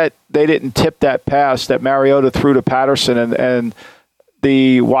say that they didn't tip that pass that Mariota threw to Patterson and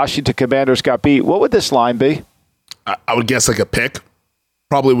the Washington Commanders got beat, what would this line be? I would guess like a pick.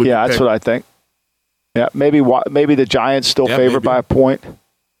 Probably would. Yeah, that's what I think. Yeah, maybe the Giants still favored by a point.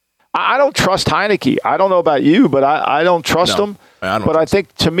 I don't trust Heineke. I don't know about you, but I don't trust him. I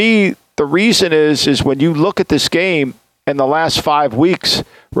think, to me, the reason is when you look at this game in the last 5 weeks,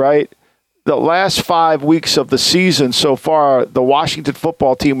 right? The last 5 weeks of the season so far, the Washington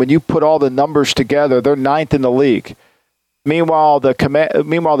football team, when you put all the numbers together, they're 9th in the league. Meanwhile,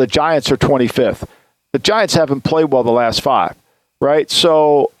 the Giants are 25th. The Giants haven't played well the last 5, right?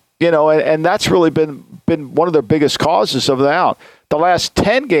 So, and that's really been one of their biggest causes of the out. The last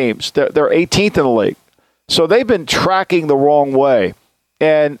 10 games, they're 18th in the league. So they've been tracking the wrong way.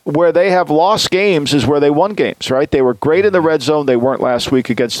 And where they have lost games is where they won games, right? They were great in the red zone. They weren't last week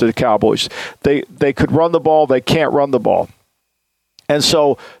against the Cowboys. They could run the ball. They can't run the ball. And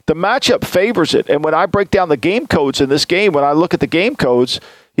so the matchup favors it. And when I break down the game codes in this game, when I look at the game codes,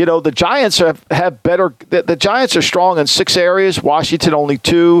 the Giants have better. The Giants are strong in 6 areas. Washington only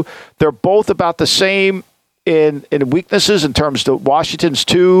 2. They're both about the same in weaknesses in terms of Washington's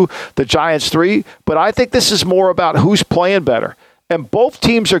 2, the Giants 3. But I think this is more about who's playing better. And both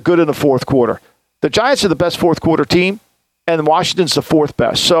teams are good in the fourth quarter. The Giants are the best fourth quarter team, and Washington's the 4th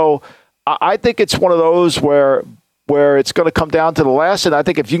best. So I think it's one of those where it's going to come down to the last. And I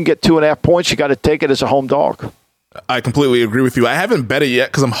think if you can get 2.5 points, you got to take it as a home dog. I completely agree with you. I haven't bet it yet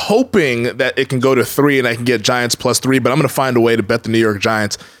because I'm hoping that it can go to 3 and I can get Giants +3, but I'm going to find a way to bet the New York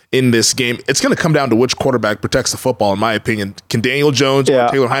Giants in this game. It's going to come down to which quarterback protects the football, in my opinion. Can Daniel Jones or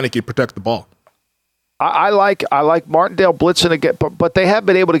Taylor Heineke protect the ball? I like Martindale blitzing again, but they have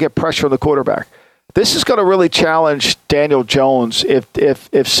been able to get pressure on the quarterback. This is going to really challenge Daniel Jones if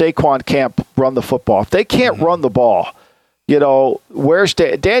Saquon can't run the football. If they can't run the ball, where's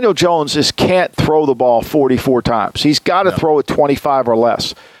Daniel Jones can't throw the ball 44 times. He's got to throw it 25 or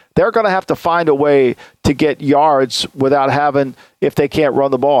less. They're going to have to find a way to get yards without having, if they can't run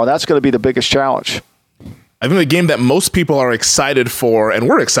the ball, and that's going to be the biggest challenge. I think the game that most people are excited for, and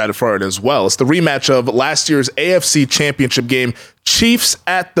we're excited for it as well, it's the rematch of last year's AFC Championship game, Chiefs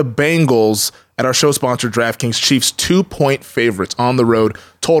at the Bengals. At our show sponsor, DraftKings, Chiefs 2-point favorites on the road,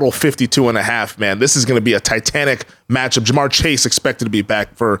 total 52.5. Man, this is going to be a titanic matchup. Jamar Chase expected to be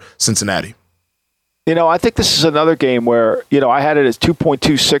back for Cincinnati. I think this is another game where, I had it as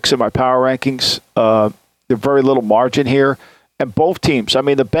 2.26 in my power rankings. There's very little margin here. And both teams, the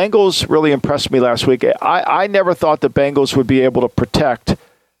Bengals really impressed me last week. I never thought the Bengals would be able to protect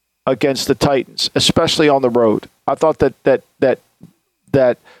against the Titans, especially on the road. I thought that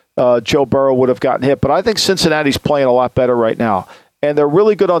Joe Burrow would have gotten hit, but I think Cincinnati's playing a lot better right now. And they're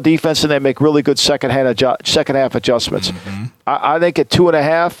really good on defense, and they make really good second half adjustments. Mm-hmm. I think at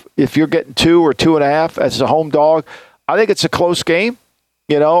 2.5, if you're getting 2 or 2.5 as a home dog, I think it's a close game.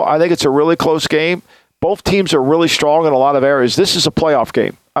 I think it's a really close game. Both teams are really strong in a lot of areas. This is a playoff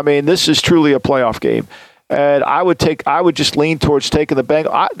game. This is truly a playoff game. And I would just lean towards taking the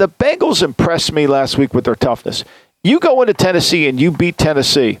Bengals. The Bengals impressed me last week with their toughness. You go into Tennessee and you beat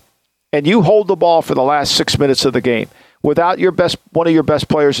Tennessee, and you hold the ball for the last 6 minutes of the game without one of your best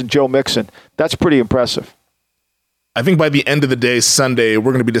players in Joe Mixon. That's pretty impressive. I think by the end of the day, Sunday,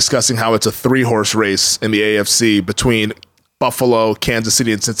 we're going to be discussing how it's a 3-horse race in the AFC between Buffalo, Kansas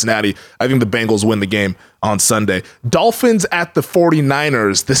City, and Cincinnati. I think the Bengals win the game on Sunday. Dolphins at the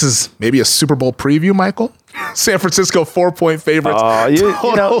 49ers. This is maybe a Super Bowl preview, Michael? San Francisco 4-point favorites.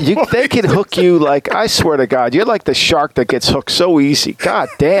 They can hook you like, I swear to God, you're like the shark that gets hooked so easy. God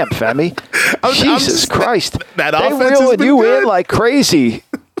damn, Femi. Jesus Christ. That they offense reeled you good. In like crazy.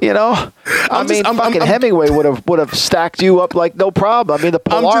 Hemingway would have stacked you up like no problem. The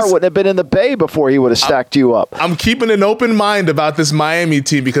Pilar wouldn't have been in the Bay before he would have stacked you up. I'm keeping an open mind about this Miami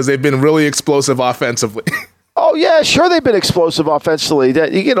team because they've been really explosive offensively. Oh, yeah, sure they've been explosive offensively.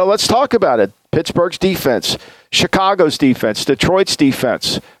 Let's talk about it. Pittsburgh's defense, Chicago's defense, Detroit's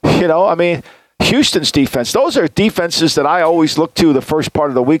defense. Houston's defense. Those are defenses that I always look to the first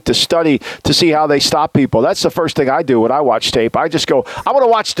part of the week to study to see how they stop people. That's the first thing I do when I watch tape. I just go, I want to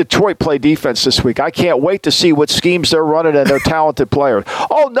watch Detroit play defense this week. I can't wait to see what schemes they're running and their talented players.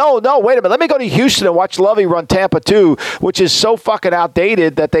 Oh, no, wait a minute. Let me go to Houston and watch Lovey run Tampa 2, which is so fucking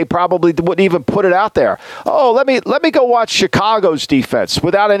outdated that they probably wouldn't even put it out there. Oh, let me go watch Chicago's defense.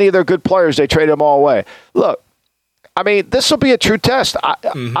 Without any of their good players, they traded them all away. Look, this will be a true test.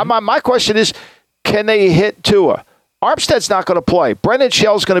 My question is, can they hit Tua? Armstead's not going to play. Brendan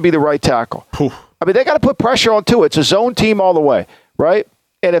Shell's going to be the right tackle. They got to put pressure on Tua. It's a zone team all the way, right?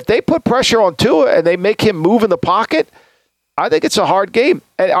 And if they put pressure on Tua and they make him move in the pocket, I think it's a hard game.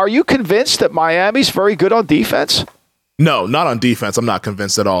 And are you convinced that Miami's very good on defense? No, not on defense. I'm not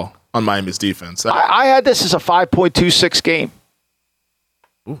convinced at all on Miami's defense. I had this as a 5.26 game.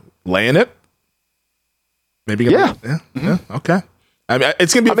 Ooh, laying it? Maybe. Yeah. Yeah. Okay. I mean,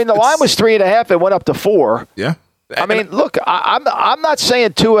 it's gonna be. I mean, the line was 3.5. It went up to 4. Yeah. I mean, look, I'm not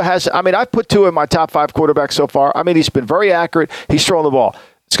saying Tua has. I mean, I've put Tua in my top 5 quarterbacks so far. I mean, he's been very accurate. He's throwing the ball.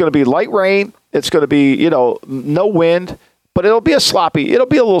 It's going to be light rain. It's going to be, no wind, but it'll be a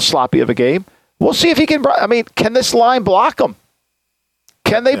little sloppy of a game. We'll see if he can. I mean, can this line block him?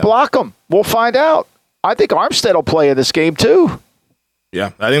 Can they block him? We'll find out. I think Armstead will play in this game too.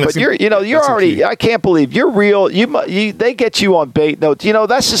 Yeah, I think. But you're already. I can't believe you're real. They get you on bait notes.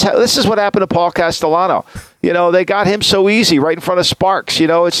 This is what happened to Paul Castellano. They got him so easy right in front of Sparks.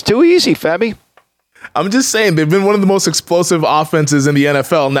 It's too easy, Femi. I'm just saying they've been one of the most explosive offenses in the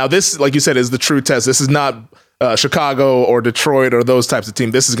NFL. Now, this, like you said, is the true test. This is not Chicago or Detroit or those types of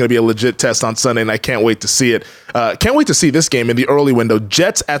teams. This is going to be a legit test on Sunday, and I can't wait to see it. Can't wait to see this game in the early window.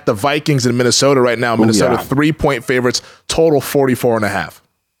 Jets at the Vikings in Minnesota right now. Minnesota 3-point favorites, total 44.5.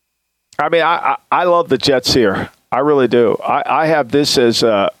 I mean, I love the Jets here. I really do. I have this as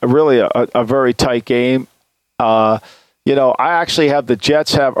really a very tight game. I actually have the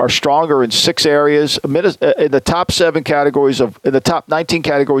Jets are stronger in 6 areas. In the top 7 categories in the top 19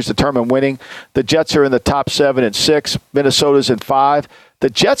 categories determine winning. The Jets are in the top 7 and 6. Minnesota's in 5.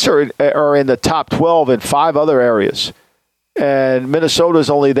 The Jets are in the top 12 in 5 other areas. And Minnesota's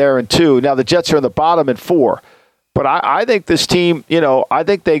only there in 2. Now the Jets are in the bottom in 4. But I think this team, I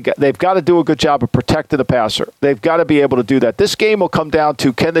think they've got to do a good job of protecting the passer. They've got to be able to do that. This game will come down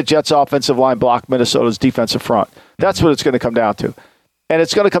to, can the Jets' offensive line block Minnesota's defensive front? That's what it's going to come down to. And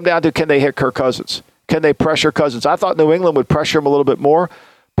it's going to come down to, can they hit Kirk Cousins? Can they pressure Cousins? I thought New England would pressure him a little bit more.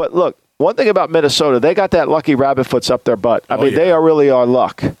 But look, one thing about Minnesota, they got that lucky rabbit foots up their butt. They are really on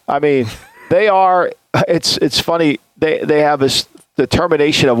luck. I mean, they are, it's funny, they have this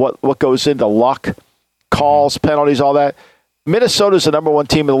determination of what goes into luck. Calls, penalties, all that. Minnesota's the number 1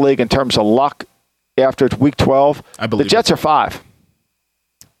 team in the league in terms of luck after week 12. I believe the Jets are 5.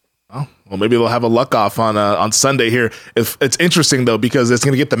 Oh, well, maybe they'll have a luck off on Sunday here. It's interesting, though, because it's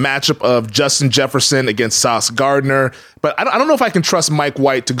going to get the matchup of Justin Jefferson against Sauce Gardner. But I don't know if I can trust Mike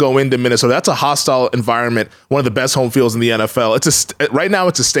White to go into Minnesota. That's a hostile environment, one of the best home fields in the NFL. Right now,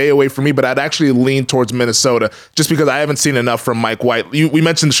 it's a stay away for me, but I'd actually lean towards Minnesota just because I haven't seen enough from Mike White. We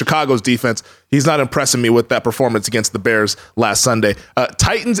mentioned Chicago's defense. He's not impressing me with that performance against the Bears last Sunday.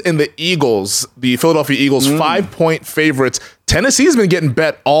 Titans and the Eagles, the Philadelphia Eagles, 5-point favorites. Tennessee's been getting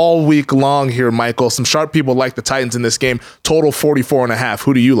bet all week long here, Michael. Some sharp people like the Titans in this game. Total 44.5.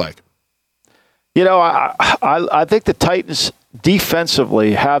 Who do you like? I think the Titans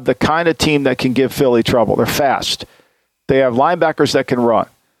defensively have the kind of team that can give Philly trouble. They're fast. They have linebackers that can run,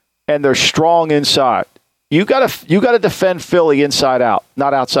 and they're strong inside. You got to defend Philly inside out,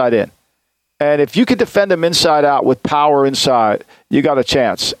 not outside in. And if you can defend them inside out with power inside, you got a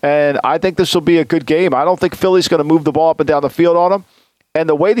chance. And I think this will be a good game. I don't think Philly's going to move the ball up and down the field on them. And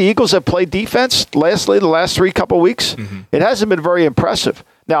the way the Eagles have played defense, the last 3 couple weeks, it hasn't been very impressive.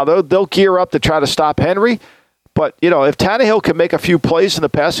 Now, they'll gear up to try to stop Henry. But, if Tannehill can make a few plays in the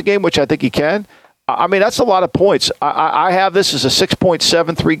passing game, which I think he can, I mean, that's a lot of points. I have this as a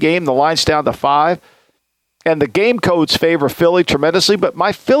 6.73 game. The line's down to 5. And the game codes favor Philly tremendously, but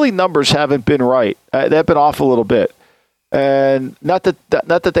my Philly numbers haven't been right. They've been off a little bit. And not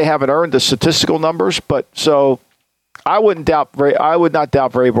that they haven't earned the statistical numbers, but so I would not doubt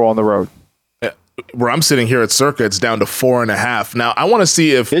Vrabel on the road. Where I'm sitting here at Circa, it's down to 4.5. Now, I want to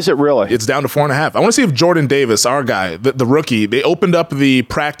see if... Is it really? It's down to 4.5. I want to see if Jordan Davis, our guy, the rookie, they opened up the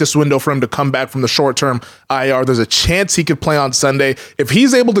practice window for him to come back from the short-term IR. There's a chance he could play on Sunday. If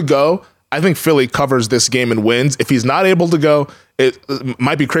he's able to go, I think Philly covers this game and wins. If he's not able to go, it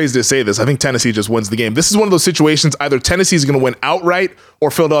might be crazy to say this. I think Tennessee just wins the game. This is one of those situations, either Tennessee is going to win outright or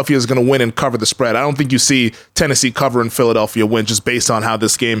Philadelphia is going to win and cover the spread. I don't think you see Tennessee cover and Philadelphia win just based on how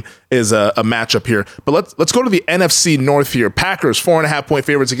this game is a matchup here. But let's go to the NFC North here. Packers, 4.5-point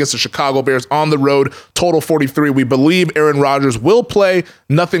favorites against the Chicago Bears on the road, total 43. We believe Aaron Rodgers will play.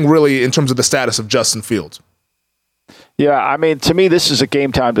 Nothing really in terms of the status of Justin Fields. Yeah, I mean, to me, this is a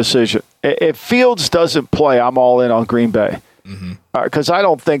game-time decision. If Fields doesn't play, I'm all in on Green Bay. Because I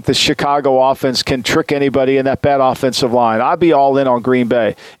don't think the Chicago offense can trick anybody in that bad offensive line. I'd be all in on Green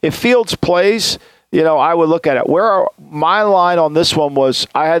Bay. If Fields plays, I would look at it. My line on this one was,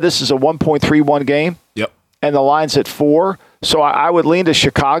 I had this as a 1.31 game. Yep. And the line's at 4. So I would lean to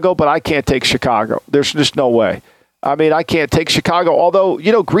Chicago, but I can't take Chicago. There's just no way. I mean, I can't take Chicago. Although,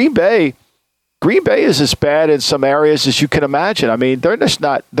 Green Bay, Green Bay is as bad in some areas as you can imagine. I mean, they're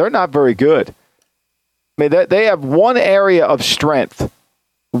not very good. I mean, they have one area of strength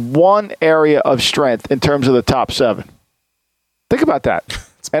in terms of the top 7. Think about that.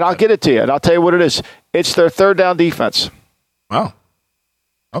 And I'll get it to you, and I'll tell you what it is. It's their third down defense. Wow.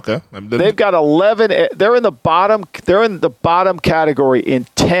 Okay. They've got 11. They're in the bottom. They're in the bottom category in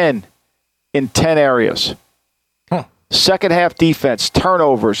 10 areas. Huh. Second half defense,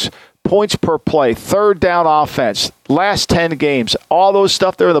 turnovers, points per play, third down offense, last 10 games, all those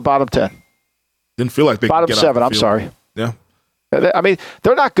stuff. They're in the bottom 10. Didn't feel like they bottom could get 7. out I'm sorry. Yeah. I mean,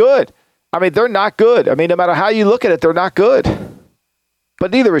 they're not good. They're not good. I mean, no matter how you look at it, they're not good.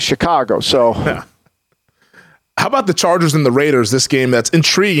 But neither is Chicago. So. Yeah. How about the Chargers and the Raiders, this game that's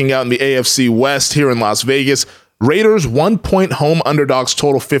intriguing out in the AFC West here in Las Vegas? Raiders 1-point home underdogs,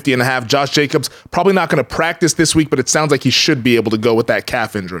 total 50.5. Josh Jacobs probably not going to practice this week, but it sounds like he should be able to go with that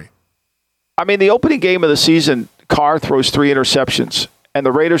calf injury. I mean, the opening game of the season, Carr throws 3 interceptions, and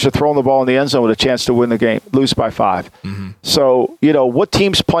the Raiders are throwing the ball in the end zone with a chance to win the game, lose by 5. Mm-hmm. So, what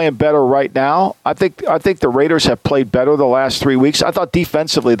team's playing better right now? I think the Raiders have played better the last 3 weeks. I thought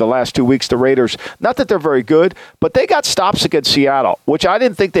defensively the last 2 weeks, the Raiders, not that they're very good, but they got stops against Seattle, which I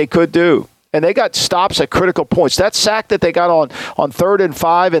didn't think they could do. And they got stops at critical points. That sack that they got on 3rd and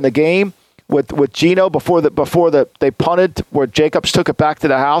 5 in the game with Geno before they punted where Jacobs took it back to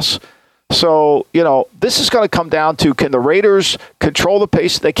the house. So, this is going to come down to, can the Raiders control the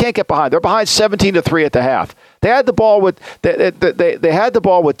pace? They can't get behind. They're behind 17-3 at the half. They had the ball with they had the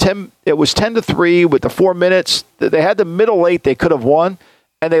ball with 10. It was 10-3 with the 4 minutes. They had the middle 8 they could have won,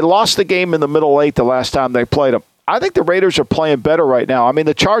 and they lost the game in the middle 8 the last time they played them. I think the Raiders are playing better right now. I mean,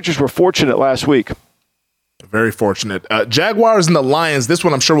 the Chargers were fortunate last week. Very fortunate. Jaguars and the Lions. This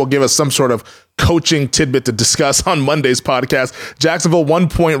one I'm sure will give us some sort of coaching tidbit to discuss on Monday's podcast. Jacksonville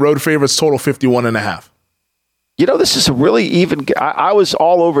 1-point road favorites, total 51.5. This is a really even. I was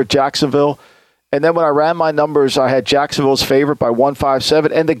all over Jacksonville, and then when I ran my numbers, I had Jacksonville's favorite by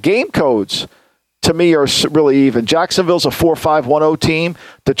 157, and the game codes to me are really even. Jacksonville's a 4-5-1-0 team.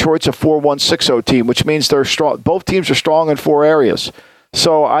 Detroit's a 4-1-6-0 team, which means they're strong. Both teams are strong in 4 areas.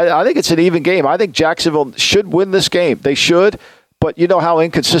 So I think it's an even game. I think Jacksonville should win this game. They should, but you know how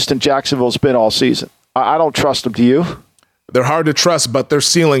inconsistent Jacksonville's been all season. I don't trust them. Do you? They're hard to trust, but their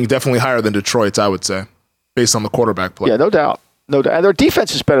ceiling definitely higher than Detroit's, I would say, based on the quarterback play. Yeah, no doubt. And their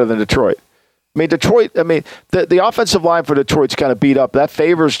defense is better than Detroit. The offensive line for Detroit's kind of beat up. That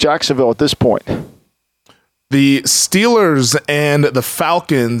favors Jacksonville at this point. The Steelers and the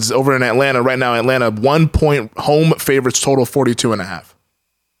Falcons over in Atlanta right now. Atlanta 1-point home favorites, total 42.5.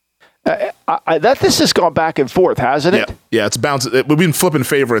 This has gone back and forth, hasn't it? Yeah, it's bounced. We've been flipping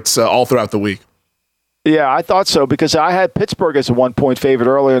favorites all throughout the week. Yeah, I thought so because I had Pittsburgh as a 1-point favorite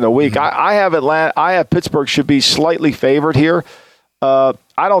earlier in the week. Mm-hmm. I have Atlanta. I have Pittsburgh should be slightly favored here. I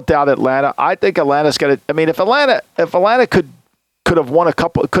don't doubt Atlanta. I think Atlanta's got to. I mean, if Atlanta could have won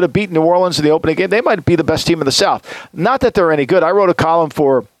could have beaten New Orleans in the opening game, they might be the best team in the South. Not that they're any good. I wrote a column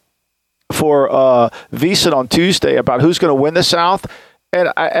for VSiN on Tuesday about who's going to win the South. And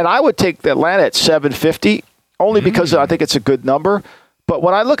I would take Atlanta at 750 only because I think it's a good number. But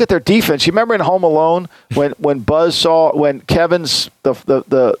when I look at their defense, you remember in Home Alone when Kevin's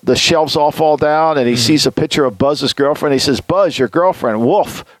the shelves all fall down and he sees a picture of Buzz's girlfriend. He says, "Buzz, your girlfriend,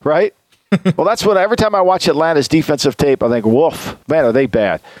 woof," right? Well, that's what every time I watch Atlanta's defensive tape, I think, woof, man, are they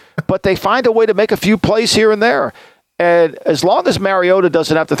bad? But they find a way to make a few plays here and there. And as long as Mariota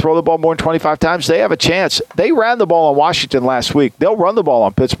doesn't have to throw the ball more than 25 times, they have a chance. They ran the ball on Washington last week. They'll run the ball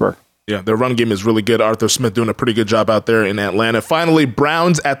on Pittsburgh. Yeah, their run game is really good. Arthur Smith doing a pretty good job out there in Atlanta. Finally,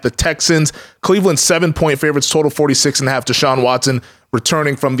 Browns at the Texans. Cleveland 7-point favorites, total 46.5. Deshaun Watson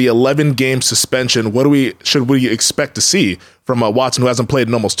returning from the 11-game suspension. What should we expect to see from Watson, who hasn't played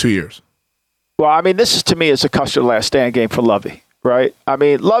in almost 2 years? Well, I mean, this is to me is a custard last stand game for Lovey, right? I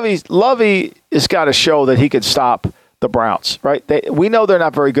mean, Lovey has got to show that he can stop the Browns, right? We know they're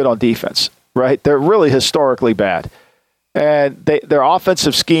not very good on defense, right? They're really historically bad. And their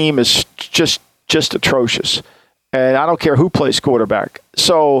offensive scheme is just atrocious. And I don't care who plays quarterback.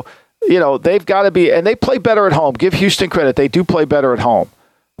 So, they've got to be, and they play better at home. Give Houston credit. They do play better at home.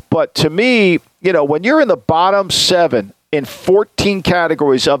 But to me, when you're in the bottom 7 in 14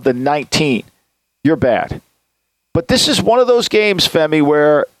 categories of the 19, you're bad. But this is one of those games, Femi,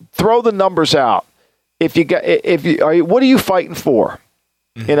 where throw the numbers out. What are you fighting for?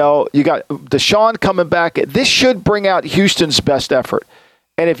 Mm-hmm. You got Deshaun coming back. This should bring out Houston's best effort.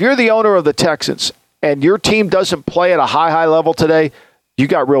 And if you're the owner of the Texans and your team doesn't play at a high level today, you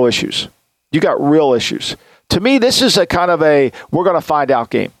got real issues. To me, this is a kind of we're going to find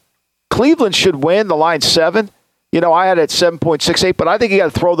out game. Cleveland should win. The line's 7. I had it at 7.68, but I think you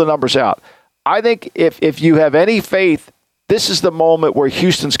got to throw the numbers out. I think if you have any faith, this is the moment where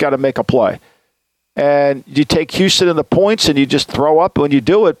Houston's got to make a play. And you take Houston in the points and you just throw up when you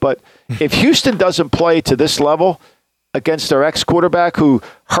do it. But if Houston doesn't play to this level against their ex-quarterback who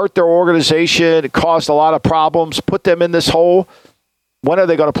hurt their organization, caused a lot of problems, put them in this hole, when are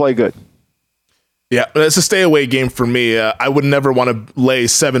they going to play good? Yeah, it's a stay-away game for me. I would never want to lay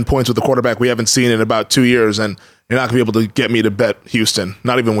 7 points with a quarterback we haven't seen in about 2 years, and you're not going to be able to get me to bet Houston,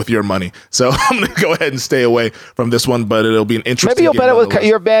 not even with your money. So I'm going to go ahead and stay away from this one, but it'll be an interesting Maybe you'll game bet it with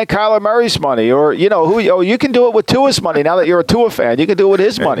your man Kyler Murray's money, or you can do it with Tua's money. Now that you're a Tua fan, you can do it with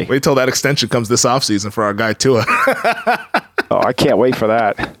his money. Wait till that extension comes this offseason for our guy Tua. I can't wait for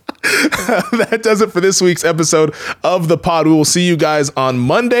that. That does it for this week's episode of the pod. We will see you guys on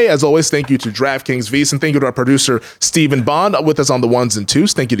Monday. As always, thank you to DraftKings VEASAN. Thank you to our producer, Stephen Bond, with us on the ones and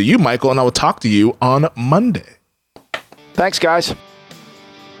twos. Thank you to you, Michael, and I will talk to you on Monday. Thanks, guys.